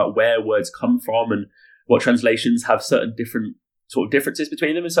learning about where words come from and what translations have certain different sort of differences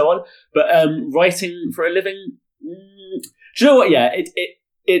between them and so on. But writing for a living, do you know what? Yeah,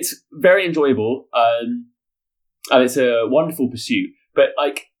 it's very enjoyable, and it's a wonderful pursuit. But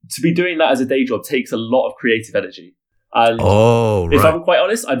like to be doing that as a day job takes a lot of creative energy. And if I'm quite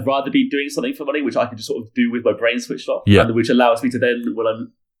honest, I'd rather be doing something for money, which I can just sort of do with my brain switched off, and which allows me to then, when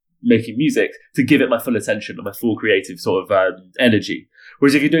I'm making music, to give it my full attention and my full creative sort of energy.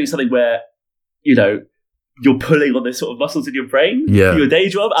 Whereas if you're doing something where, you know, you're pulling on those sort of muscles in your brain for your day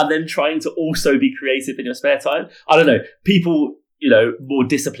job and then trying to also be creative in your spare time, I don't know, people, you know, more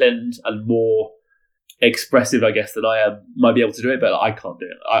disciplined and more expressive, I guess, than I am, might be able to do it, but I can't do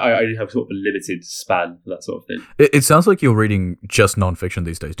it. I only have sort of a limited span for that sort of thing. It sounds like you're reading just non-fiction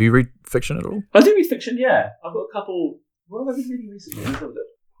these days. Do you read fiction at all? I do read fiction, yeah. I've got a couple. What have I been reading recently? Let's have a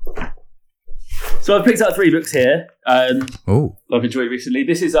look. So I've picked out 3 books here. I've enjoyed recently.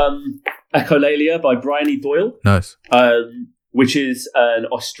 This is Echolalia by Bryony Doyle. Nice. Which is an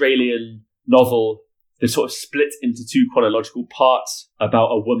Australian novel that's sort of split into 2 chronological parts about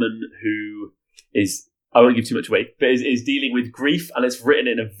a woman who is, I won't give too much away, but is dealing with grief, and it's written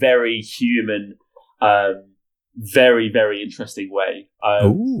in a very human, very, very interesting way.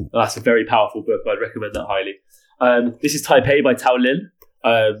 That's a very powerful book. I'd recommend that highly. This is Taipei by Tao Lin,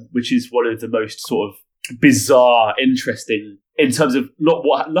 which is one of the most sort of bizarre, interesting, in terms of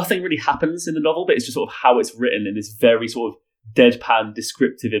nothing really happens in the novel, but it's just sort of how it's written in this very sort of deadpan,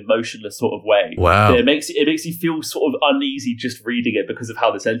 descriptive, emotionless sort of way. Wow. It makes you feel sort of uneasy just reading it because of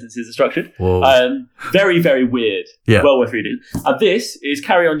how the sentences are structured. Very, very weird. Yeah. Well worth reading. And this is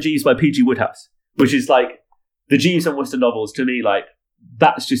Carry On Jeeves by P.G. Wodehouse, which is like the Jeeves and Wooster novels. To me, like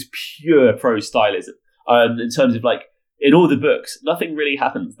that's just pure prose stylism. In terms of like in all the books, nothing really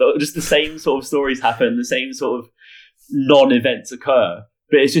happens. Just the same sort of stories happen, the same sort of non-events occur,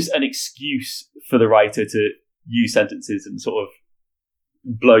 but it's just an excuse for the writer to use sentences and sort of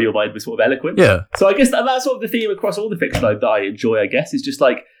blow your mind with sort of eloquence. Yeah. So I guess that's sort of the theme across all the fiction that I enjoy, I guess, is just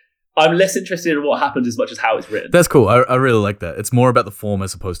like, I'm less interested in what happens as much as how it's written. That's cool. I really like that. It's more about the form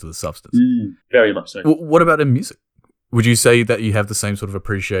as opposed to the substance. Very much so. What about in music? Would you say that you have the same sort of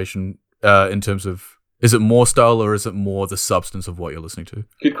appreciation in terms of, is it more style or is it more the substance of what you're listening to?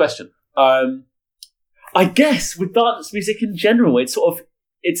 Good question. I guess with dance music in general, it's sort of,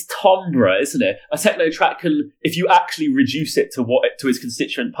 it's timbre, isn't it? A techno track can, if you actually reduce it to its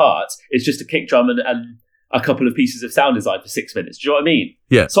constituent parts, it's just a kick drum and a couple of pieces of sound design for 6 minutes. Do you know what I mean?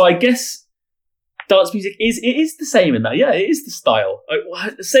 Yeah. So I guess dance music is the same in that. Yeah, it is the style.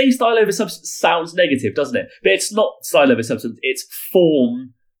 Saying style over substance sounds negative, doesn't it? But it's not style over substance. It's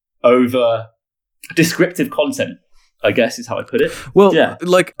form over descriptive content, I guess is how I put it. Well, yeah.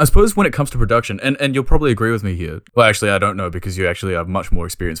 Like, I suppose when it comes to production, and you'll probably agree with me here. Well, actually, I don't know because you actually have much more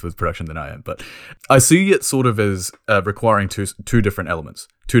experience with production than I am. But I see it sort of as requiring two different elements,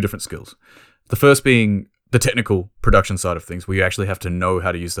 2 different skills. The first being the technical production side of things, where you actually have to know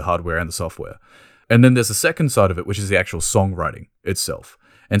how to use the hardware and the software. And then there's the second side of it, which is the actual songwriting itself.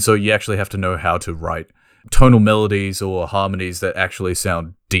 And so you actually have to know how to write tonal melodies or harmonies that actually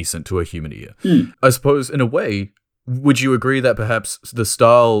sound decent to a human ear. I suppose, in a way, would you agree that perhaps the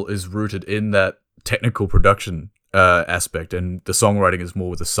style is rooted in that technical production aspect and the songwriting is more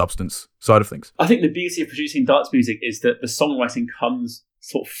with the substance side of things? I think the beauty of producing dance music is that the songwriting comes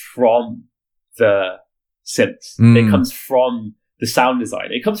sort of from the synths. It comes from the sound design.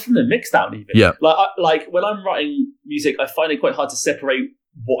 It comes from the mix down even. Yeah. Like when I'm writing music, I find it quite hard to separate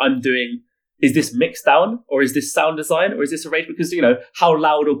what I'm doing. Is this mix down or is this sound design or is this arrangement? Because, you know, how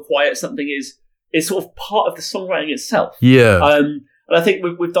loud or quiet something is sort of part of the songwriting itself. Yeah. And I think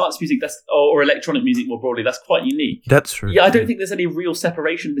with dance music, or electronic music more broadly, that's quite unique. That's true. Yeah, I don't think there's any real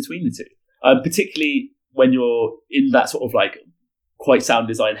separation between the two, particularly when you're in that sort of like quite sound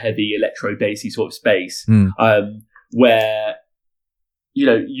design heavy, electro bassy sort of space, where, you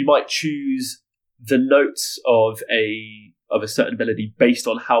know, you might choose the notes of a of a certain melody based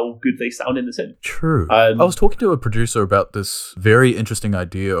on how good they sound in the synth. True. I was talking to a producer about this very interesting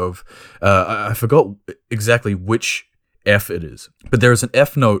idea of, I forgot exactly which F it is, but there is an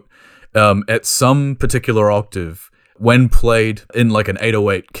F note at some particular octave when played in like an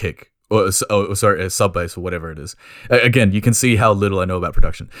 808 kick. A sub bass or whatever it is. Again, you can see how little I know about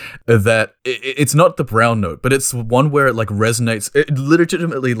production. That it's not the brown note, but it's one where it like resonates. It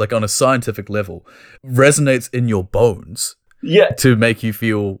legitimately, like on a scientific level, resonates in your bones. Yeah, to make you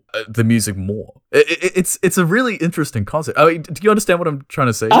feel the music more. It's a really interesting concept. I mean, do you understand what I'm trying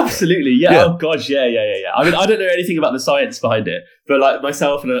to say? Absolutely, yeah. Oh gosh, yeah. I mean, I don't know anything about the science behind it, but like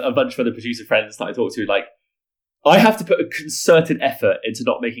myself and a bunch of other producer friends that I talk to, like, I have to put a concerted effort into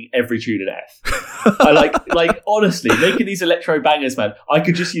not making every tune an F. I like honestly, making these electro bangers, man, I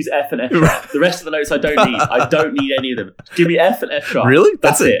could just use F and F sharp. The rest of the notes I don't need. I don't need any of them. Give me F and F sharp. Really?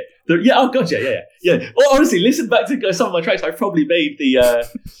 That's it. Yeah, oh god, yeah. Well, honestly, listen back to some of my tracks. I probably made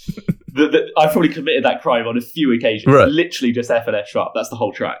I probably committed that crime on a few occasions. Right. Literally just F and F sharp. That's the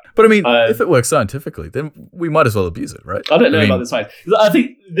whole track. But I mean, if it works scientifically, then we might as well abuse it, right? I don't know about the science. I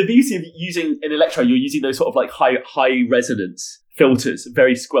think the beauty of using an electro, you're using those sort of like high resonance filters,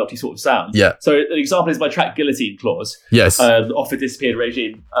 very squelchy sort of sound. Yeah. So an example is my track Guillotine Clause. Yes. Off the Disappeared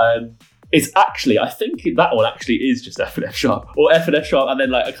Regime. It's actually, I think that one actually is just F and F sharp, or F and F sharp, and then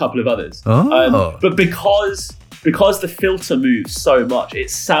like a couple of others. Oh. But because the filter moves so much, it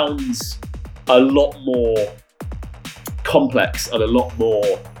sounds a lot more complex and a lot more,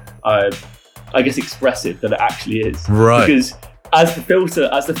 I guess, expressive than it actually is. Right. Because as the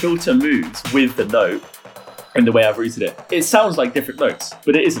filter moves with the note, and the way I've routed it, it sounds like different notes,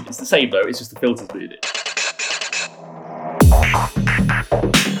 but it isn't. It's the same note. It's just the filters moving.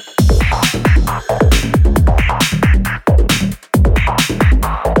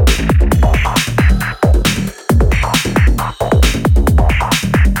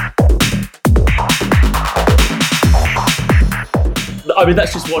 I mean,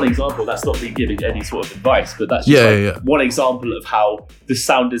 that's just one example. That's not me giving any sort of advice, but that's just one example of how the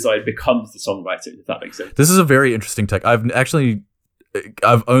sound design becomes the songwriting, if that makes sense. This is a very interesting take. I've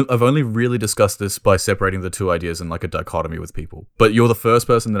only really discussed this by separating the two ideas in like a dichotomy with people. But you're the first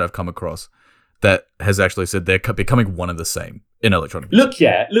person that I've come across that has actually said they're becoming one and the same in electronic music.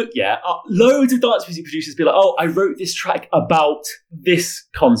 Look, loads of dance music producers be like, oh, I wrote this track about this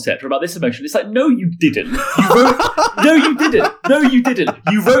concept or about this emotion. It's like, no, you didn't. No, you didn't.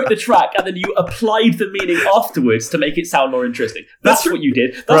 You wrote the track and then you applied the meaning afterwards to make it sound more interesting. That's what you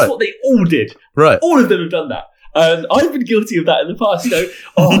did. That's what they all did. Right. All of them have done that. I've been guilty of that in the past. You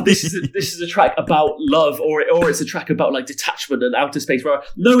know, this is a track about love, or it's a track about like detachment and outer space.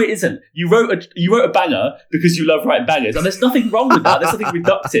 No, it isn't. You wrote a banger because you love writing bangers, and there's nothing wrong with that. There's nothing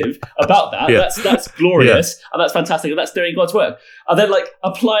reductive about that. Yeah. That's glorious, and that's fantastic, and that's doing God's work. And then like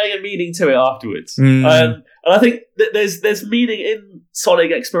applying a meaning to it afterwards. And I think that there's meaning in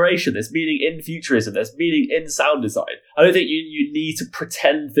sonic exploration. There's meaning in futurism. There's meaning in sound design. I don't think you need to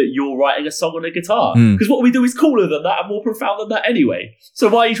pretend that you're writing a song on a guitar, because what we do is cooler than that and more profound than that anyway. So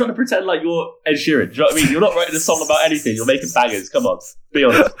why are you trying to pretend like you're Ed Sheeran? Do you know what I mean? You're not writing a song about anything. You're making bangers. Come on, be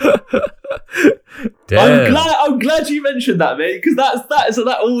honest. Damn. I'm glad you mentioned that, mate, because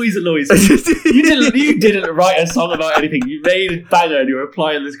that always annoys me. You didn't write a song about anything. You made a banger and you're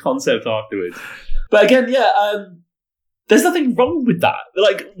applying this concept afterwards. But again, there's nothing wrong with that.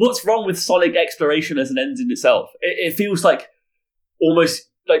 Like, what's wrong with sonic exploration as an end in itself? It feels like almost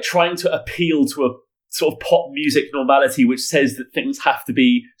like trying to appeal to a sort of pop music normality, which says that things have to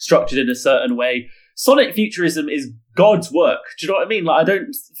be structured in a certain way. Sonic futurism is God's work. Do you know what I mean? Like, I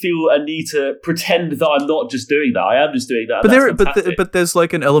don't feel a need to pretend that I'm not just doing that. I am just doing that. But there's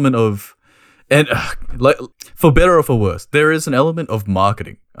like an element of, and like for better or for worse, there is an element of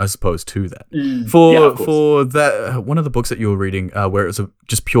marketing, I suppose, to that. For that one of the books that you were reading, where it's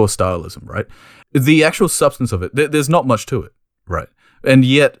just pure stylism, right? The actual substance of it, there's not much to it, right? And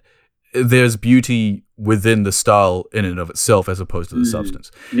yet there's beauty within the style in and of itself as opposed to the substance.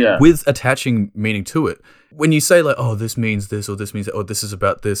 Yeah. With attaching meaning to it. When you say like, oh, this means this, or this means that, or this is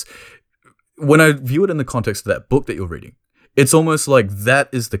about this, when I view it in the context of that book that you're reading, it's almost like that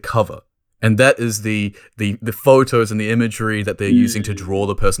is the cover. And that is the photos and the imagery that they're using to draw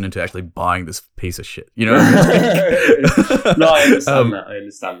the person into actually buying this piece of shit. You know? No, I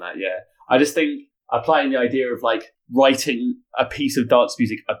understand that, yeah. I just think applying the idea of like writing a piece of dance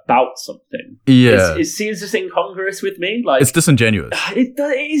music about something, it seems just incongruous with me. Like, it's disingenuous. It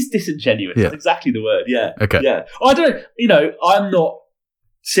is disingenuous. Yeah. That's exactly the word. Yeah. Okay. Yeah. I don't. You know, I'm not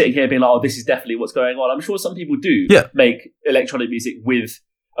sitting here being like, oh, this is definitely what's going on. I'm sure some people do make electronic music with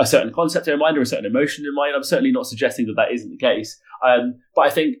a certain concept in mind or a certain emotion in mind. I'm certainly not suggesting that isn't the case. But I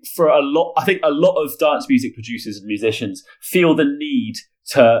think a lot of dance music producers and musicians feel the need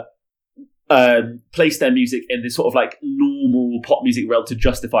to place their music in this sort of like normal pop music realm to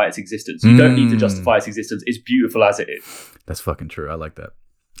justify its existence. You don't need to justify its existence. It's beautiful as it is. That's fucking true. I like that.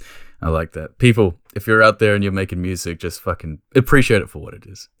 People, if you're out there and you're making music, just fucking appreciate it for what it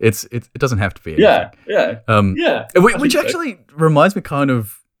is. It doesn't have to be anything. Which actually reminds me kind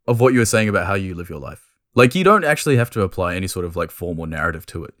of what you were saying about how you live your life. Like, you don't actually have to apply any sort of like form or narrative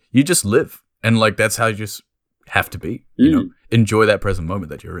to it. You just live. And like, that's how you just have to be, you know, enjoy that present moment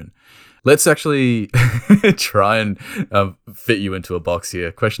that you're in. Let's actually try and fit you into a box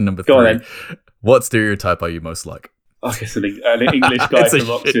here. Question number 3. Go on, then. What stereotype are you most like? I guess an English guy from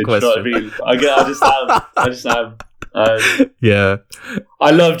Oxford. You know what I mean? I just am. Yeah.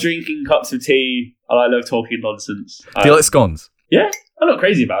 I love drinking cups of tea and I love talking nonsense. Do you like scones? Yeah. I'm not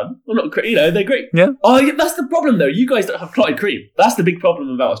crazy about them. I'm not, they're great. Yeah. Oh, that's the problem though. You guys don't have clotted cream. That's the big problem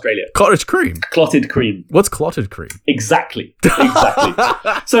about Australia. Cottage cream? Clotted cream. What's clotted cream? Exactly.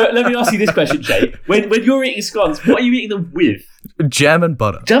 So let me ask you this question, Jay. When you're eating scones, what are you eating them with? Jam and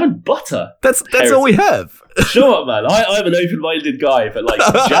butter. Jam and butter? That's all we have. Sure, man. I'm an open-minded guy, but like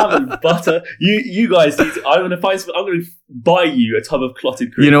jam and butter, you guys need to, I'm gonna buy you a tub of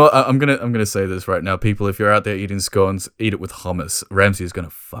clotted cream. You know what? I'm gonna say this right now, people. If you're out there eating scones, eat it with hummus. Ramsey is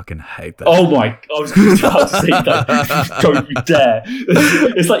gonna fucking hate that. Oh my! I was about to say that. Don't you dare!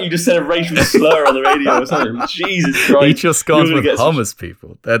 It's like you just said a racial slur on the radio or something. Jesus Christ! Eat your scones with hummus,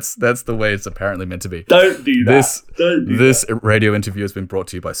 people. That's the way it's apparently meant to be. Don't do that. This radio interview has been brought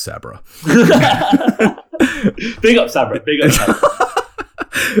to you by Sabra. Big up Sabra. Big up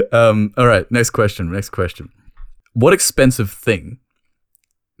Sabra. All right. Next question. What expensive thing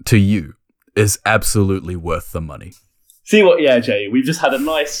to you is absolutely worth the money? See what? Yeah, Jay. We've just had a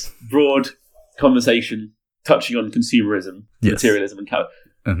nice, broad conversation touching on consumerism, materialism,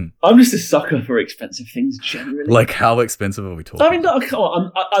 and I'm just a sucker for expensive things generally. Like, how expensive are we talking? I mean, no, come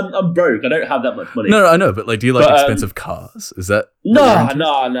on, I'm broke. I don't have that much money. No, I know, but like, do you like expensive cars? Is that no?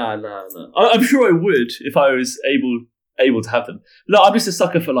 I'm sure I would if I was able to have them. No, I'm just a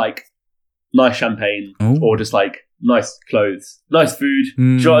sucker for like nice champagne or just like nice clothes, nice food. Do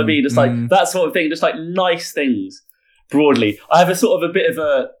you know what I mean? Just like that sort of thing. Just like nice things. Broadly, I have a sort of a bit of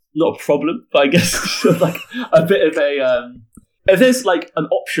a not a problem, but I guess sort of like a bit of a. If there's like an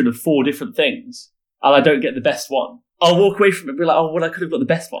option of 4 different things and I don't get the best one, I'll walk away from it and be like, oh, well, I could have got the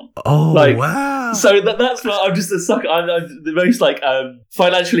best one. Oh, like, wow. So that's what I'm just a sucker. I'm the most like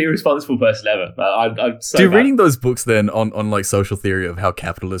financially irresponsible person ever. I'm so Do you reading those books then on like social theory of how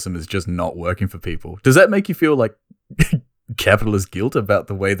capitalism is just not working for people? Does that make you feel like capitalist guilt about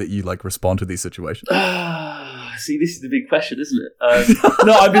the way that you like respond to these situations? See, this is the big question, isn't it?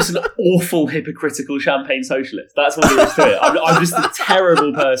 No, I'm just an awful, hypocritical champagne socialist. That's what it is to it. I'm just a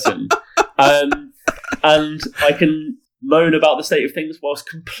terrible person. And I can moan about the state of things whilst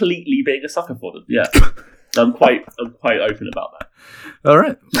completely being a sucker for them. Yeah. I'm quite open about that. All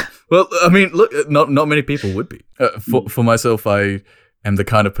right. Well, I mean, look, not many people would be. For myself, I am the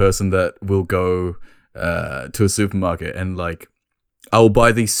kind of person that will go to a supermarket and like, I'll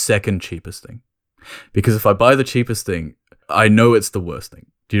buy the second cheapest thing. Because if I buy the cheapest thing, I know it's the worst thing.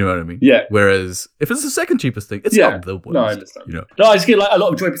 Do you know what I mean? Yeah. Whereas if it's the second cheapest thing, it's not the worst. No, I understand. You know? No, I just get like a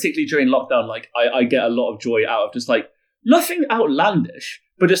lot of joy, particularly during lockdown. Like I get a lot of joy out of just like nothing outlandish,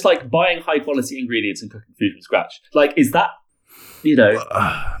 but just like buying high quality ingredients and cooking food from scratch. Like, is that, you know?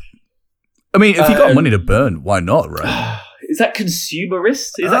 I mean, if you got money to burn, why not, right? Is that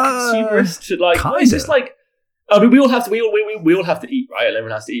consumerist? Is that consumerist? To like, kinda. It's just like. I mean, we all have to eat, right?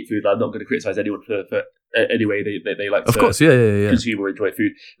 Everyone has to eat food. I'm not going to criticize anyone for any way they like of to course, yeah. consume or enjoy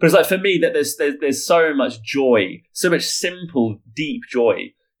food. But it's like, for me, that there's so much joy, so much simple, deep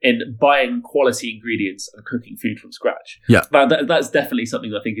joy in buying quality ingredients and cooking food from scratch. Yeah. But that's definitely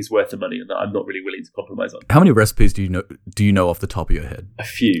something I think is worth the money and that I'm not really willing to compromise on. How many recipes do you know off the top of your head? A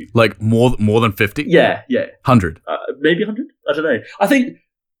few. Like more than 50? Yeah. 100? Maybe 100? I don't know. I think...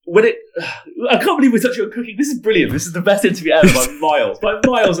 I can't believe we're touching on cooking. This is brilliant. This is the best interview ever by miles and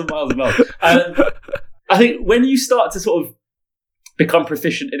miles and miles. And I think when you start to sort of become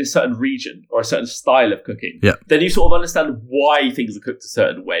proficient in a certain region or a certain style of cooking, then you sort of understand why things are cooked a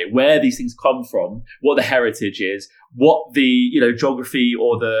certain way, where these things come from, what the heritage is, what the geography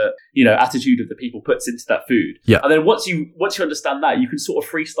or the attitude of the people puts into that food. Yeah. And then once you understand that, you can sort of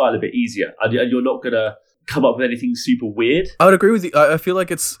freestyle a bit easier, and you're not gonna come up with anything super weird. I would agree with you. I feel like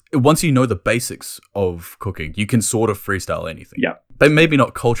it's once you know the basics of cooking, you can sort of freestyle anything. Yeah. But maybe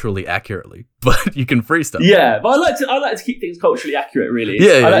not culturally accurately, but you can freestyle. Yeah, but I like to keep things culturally accurate. Really,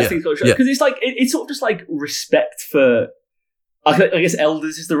 I like to think culturally because it's like it's sort of just like respect for. I guess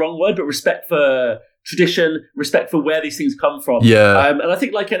elders is the wrong word, but respect for tradition, respect for where these things come from. Yeah, and I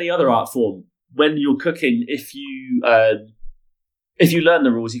think like any other art form, when you're cooking, if you learn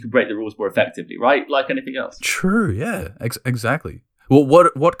the rules, you can break the rules more effectively, right? Like anything else. True. Yeah. Exactly. Well,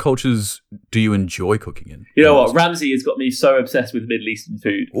 what cultures do you enjoy cooking in? You know what? Ramsey has got me so obsessed with Middle Eastern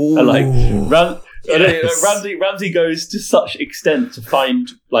food. Ooh, and like yes. Ramsey goes to such extent to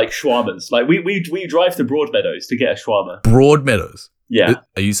find like shawarmas. Like we drive to Broadmeadows to get a shawarma. Broadmeadows. Yeah.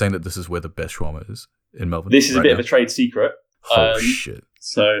 Are you saying that this is where the best shawarma is in Melbourne? This is a bit of a trade secret. Oh shit.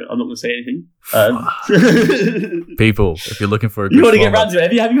 So I'm not going to say anything. People, if you're looking for a good you want to get shawarma-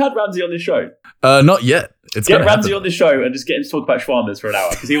 Ramsey? Have you had Ramsey on this show? Not yet. It's get Ramsey happen. on this show and just get him to talk about shawarmas for an hour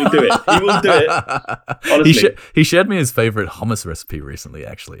because he will do it. He will do it. Honestly, he shared me his favorite hummus recipe recently.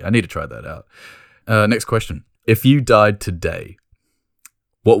 Actually, I need to try that out. Next question: if you died today,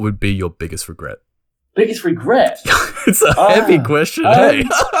 what would be your biggest regret? Biggest regret? It's a heavy question. Hey,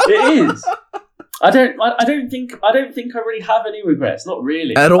 it is. I don't think I really have any regrets. Not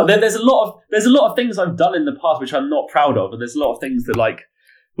really. At all. There's a lot of things I've done in the past which I'm not proud of, and there's a lot of things that like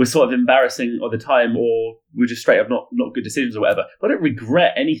were sort of embarrassing at the time, or were just straight up not good decisions or whatever. But I don't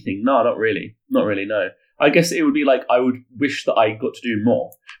regret anything. No, not really. Not really. No. I guess it would be like I would wish that I got to do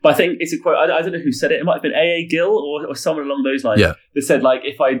more. But I think it's a quote. I don't know who said it. It might have been A.A. Gill or someone along those lines. Yeah. That said, like,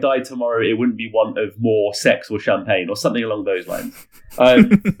 if I died tomorrow, it wouldn't be one of more sex or champagne or something along those lines.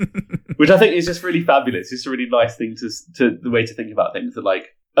 Which I think is just really fabulous. It's a really nice thing to the way to think about things. That like,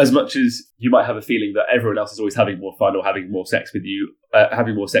 as much as you might have a feeling that everyone else is always having more fun or having more sex with you,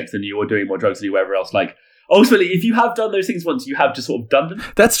 having more sex than you, or doing more drugs than you, whatever else, like. Ultimately, if you have done those things once, you have just sort of done them.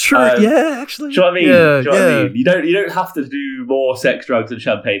 That's true. Yeah, actually. Do you know what I mean? Yeah, do you know what I mean? You don't have to do more sex, drugs, and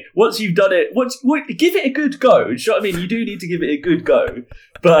champagne. Once you've done it, give it a good go. Do you know what I mean? You do need to give it a good go.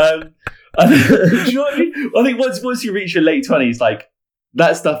 But do you know what I mean? I think once you reach your late 20s, like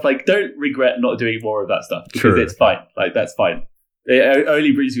that stuff, like don't regret not doing more of that stuff because it's fine. Like that's fine. It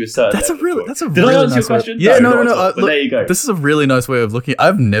only brings you a certain. That's a really nice Did I answer your question? Yeah, no. But there you go. This is a really nice way of looking.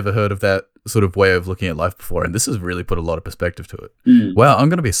 I've never heard of that sort of way of looking at life before, and this has really put a lot of perspective to it. Wow, I'm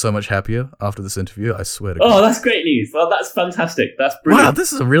going to be so much happier after this interview. I swear to God. Oh, that's great news. Well, that's fantastic. That's brilliant. Wow,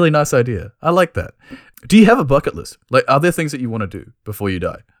 this is a really nice idea. I like that. Do you have a bucket list? Like, are there things that you want to do before you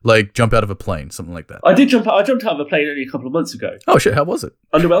die? Like jump out of a plane, something like that. I jumped out of a plane only a couple of months ago. Oh shit, how was it?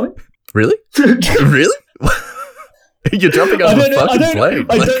 Underwhelming. Really? Really? You're jumping out of a fucking plane.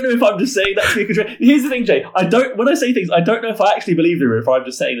 I don't know if I'm just saying that to be a contrarian. Here's the thing, Jay. When I say things, I don't know if I actually believe them or if I'm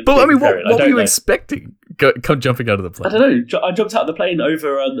just saying them. But I mean, what were you expecting? Jumping out of the plane. I don't know. I jumped out of the plane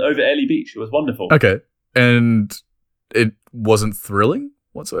over Airlie Beach. It was wonderful. Okay, and it wasn't thrilling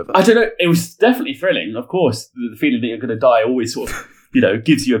whatsoever. I don't know. It was definitely thrilling. Of course, the feeling that you're going to die always sort of,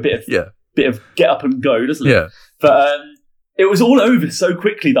 gives you a bit of get up and go, doesn't it? Yeah. But it was all over so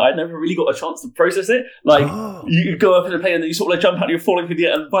quickly that I never really got a chance to process it. Like, you go up in a plane and then you sort of like jump out and you're falling through the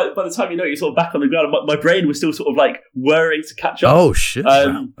air, and by the time you know it, you're sort of back on the ground, and my brain was still sort of like whirring to catch up. Oh, shit.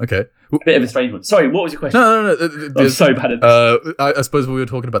 Wow. Okay. Bit of a strange one. Sorry, what was your question? No. I'm so bad at this. I suppose we were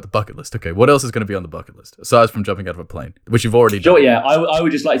talking about the bucket list. Okay, what else is going to be on the bucket list, aside from jumping out of a plane, which you've already done? Sure, yeah. I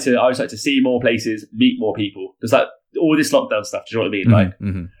would just like to see more places, meet more people. There's like all this lockdown stuff, do you know what I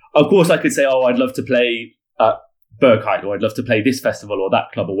mean? Of course I could say, I'd love to play at Berkheim, or I'd love to play this festival or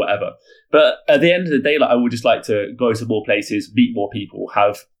that club or whatever. But at the end of the day, like I would just like to go to more places, meet more people,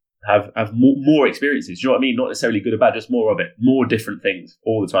 have more experiences. Do you know what I mean? Not necessarily good or bad, just more of it, more different things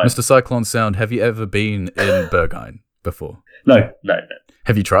all the time. Mr. Cyclone Sound, have you ever been in Berghain before? No.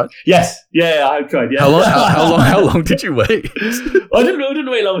 Have you tried? Yes. Yeah, I've tried. Yeah. How long did you wait? I didn't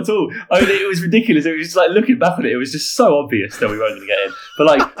wait long at all. I mean, it was ridiculous. It was just like looking back on it, it was just so obvious that we weren't going to get in. But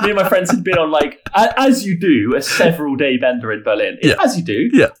like me and my friends had been on like as you do a several day bender in Berlin. As you do.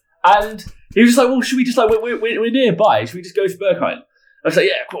 Yeah. And he was just like, well, should we just like we're nearby? Should we just go to Berghain? I was like,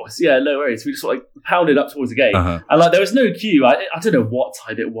 yeah, of course, yeah, no worries. We just sort of like pounded up towards the gate, and like there was no queue. I don't know what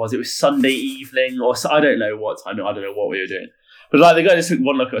time it was. It was Sunday evening, or I don't know what time. I don't know what we were doing. But like the guy just took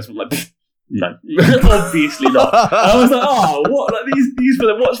one look at us and was like, no, obviously not. And I was like, oh, what? Like these for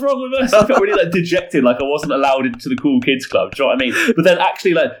them? What's wrong with us? I felt really like dejected, like I wasn't allowed into the cool kids club. Do you know what I mean? But then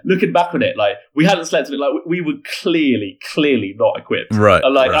actually, like looking back on it, like we hadn't slept on it. Like we were clearly not equipped. Right.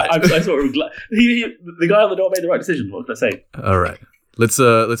 And like right. I sort of the guy on the door made the right decision. What can I say? All right. Let's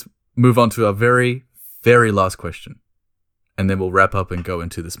move on to our very, very last question. and then we'll wrap up and go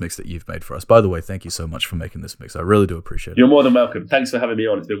into this mix that you've made for us. By the way, thank you so much for making this mix. I really do appreciate it. You're more than welcome. Thanks for having me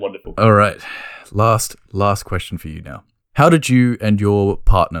on. It's been wonderful. All right. Last question for you now. How did you and your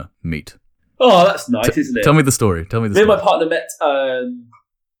partner meet? Oh, that's nice, isn't it? Tell me the story. Me and my partner met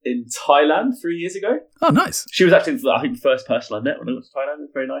in Thailand 3 years ago. Oh, nice. She was actually, I think, the first person I met when I went to Thailand. It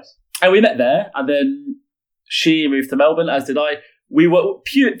was very nice. And we met there, and then she moved to Melbourne, as did I. We were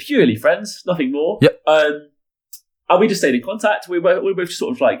purely friends, nothing more. Yep. And we just stayed in contact. We were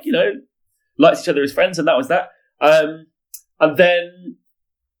sort of like, liked each other as friends, and that was that. And then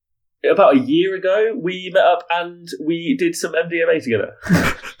about a year ago, we met up and we did some MDMA together.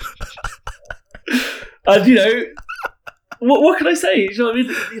 And, what can I say? You know what I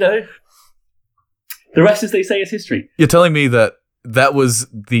mean? The rest, as they say, is history. You're telling me that was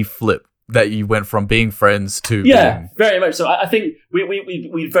the flip, that you went from being friends to being... very much so. I think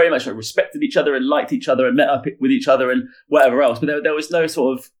we very much respected each other and liked each other and met up with each other and whatever else. But there was no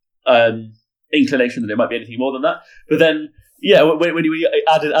sort of inclination that there might be anything more than that. But then, when we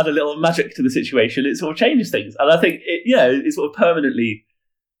add a little magic to the situation, it sort of changes things. And I think it sort of permanently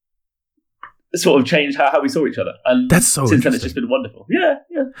sort of changed how we saw each other. And that's so since then it's just been wonderful. Yeah.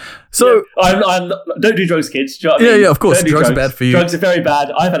 So I'm don't do drugs, kids. Do you know what I mean? Yeah, of course. Drugs are bad for you. Drugs are very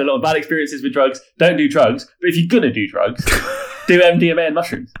bad. I've had a lot of bad experiences with drugs. Don't do drugs. But if you're gonna do drugs, do MDMA and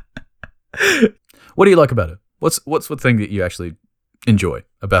mushrooms. What do you like about it? What's the thing that you actually enjoy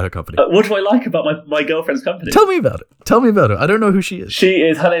about her company? What do I like about my girlfriend's company? Tell me about it. I don't know who she is.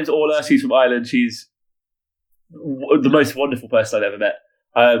 Her name's Orla. She's from Ireland. She's the most wonderful person I've ever met.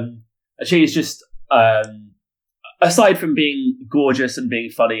 She is just, aside from being gorgeous and being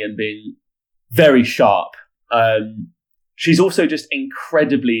funny and being very sharp, she's also just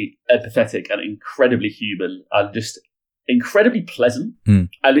incredibly empathetic and incredibly human and just incredibly pleasant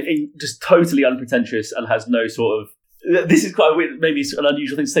and just totally unpretentious and has no sort of... This is quite weird, maybe an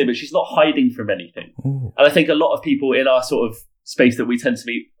unusual thing to say, but she's not hiding from anything. Ooh. And I think a lot of people in our sort of space that we tend to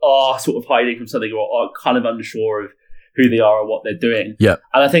meet are sort of hiding from something or are kind of unsure of who they are or what they're doing. Yeah.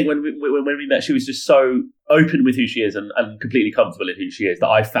 And I think when we met, she was just so open with who she is and completely comfortable in who she is that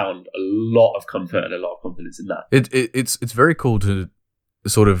I found a lot of comfort and a lot of confidence in that. It's very cool to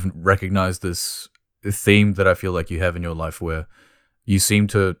sort of recognize this theme that I feel like you have in your life where you seem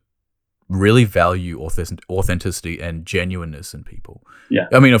to really value authenticity and genuineness in people. Yeah.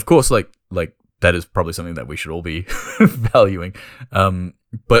 I mean, of course, like that is probably something that we should all be valuing.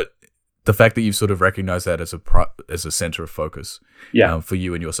 But the fact that you've sort of recognized that as a center of focus for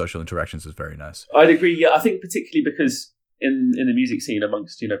you and your social interactions is very nice. I'd agree. Yeah, I think particularly because in the music scene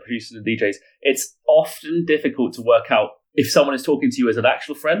amongst producers and DJs, it's often difficult to work out if someone is talking to you as an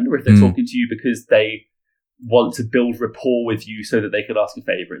actual friend or if they're talking to you because they want to build rapport with you so that they could ask a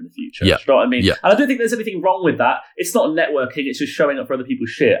favor in the future. Yeah. Do you know what I mean? Yeah. And I don't think there's anything wrong with that. It's not networking. It's just showing up for other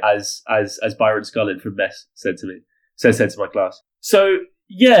people's shit, as Byron Scullin from Mess said to me. Said to my class. So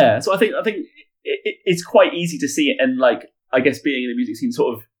yeah. So I think it's quite easy to see it, and like I guess being in the music scene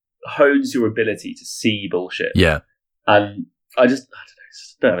sort of hones your ability to see bullshit. Yeah. And I don't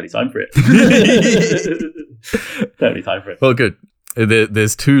have any time for it. Don't have any time for it. Well, good.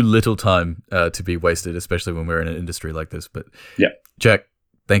 There's too little time to be wasted, especially when we're in an industry like this. But yeah, Jack,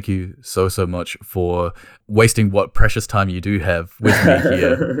 thank you so much for wasting what precious time you do have with me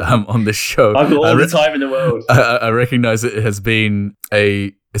here on this show. I've got all the time in the world. I recognize it has been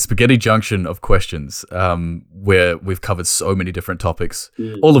a spaghetti junction of questions where we've covered so many different topics,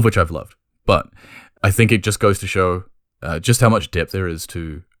 all of which I've loved. But I think it just goes to show just how much depth there is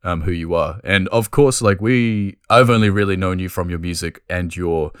to who you are. And of course, like I've only really known you from your music and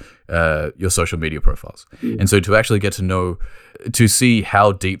your social media profiles. And so to actually get to see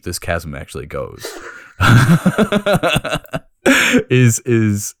how deep this chasm actually goes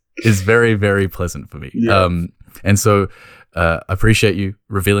is very, very pleasant for me. Yeah. And so I appreciate you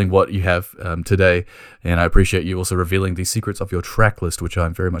revealing what you have today, and I appreciate you also revealing the secrets of your track list, which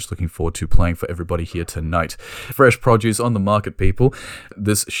I'm very much looking forward to playing for everybody here tonight. Fresh produce on the market, people.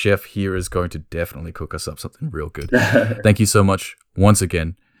 This chef here is going to definitely cook us up something real good. Thank you so much once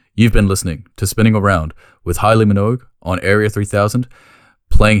again. You've been listening to Spinning Around with Haile Minogue on Area 3000,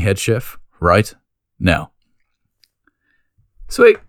 playing Hedchef right now. Sweet.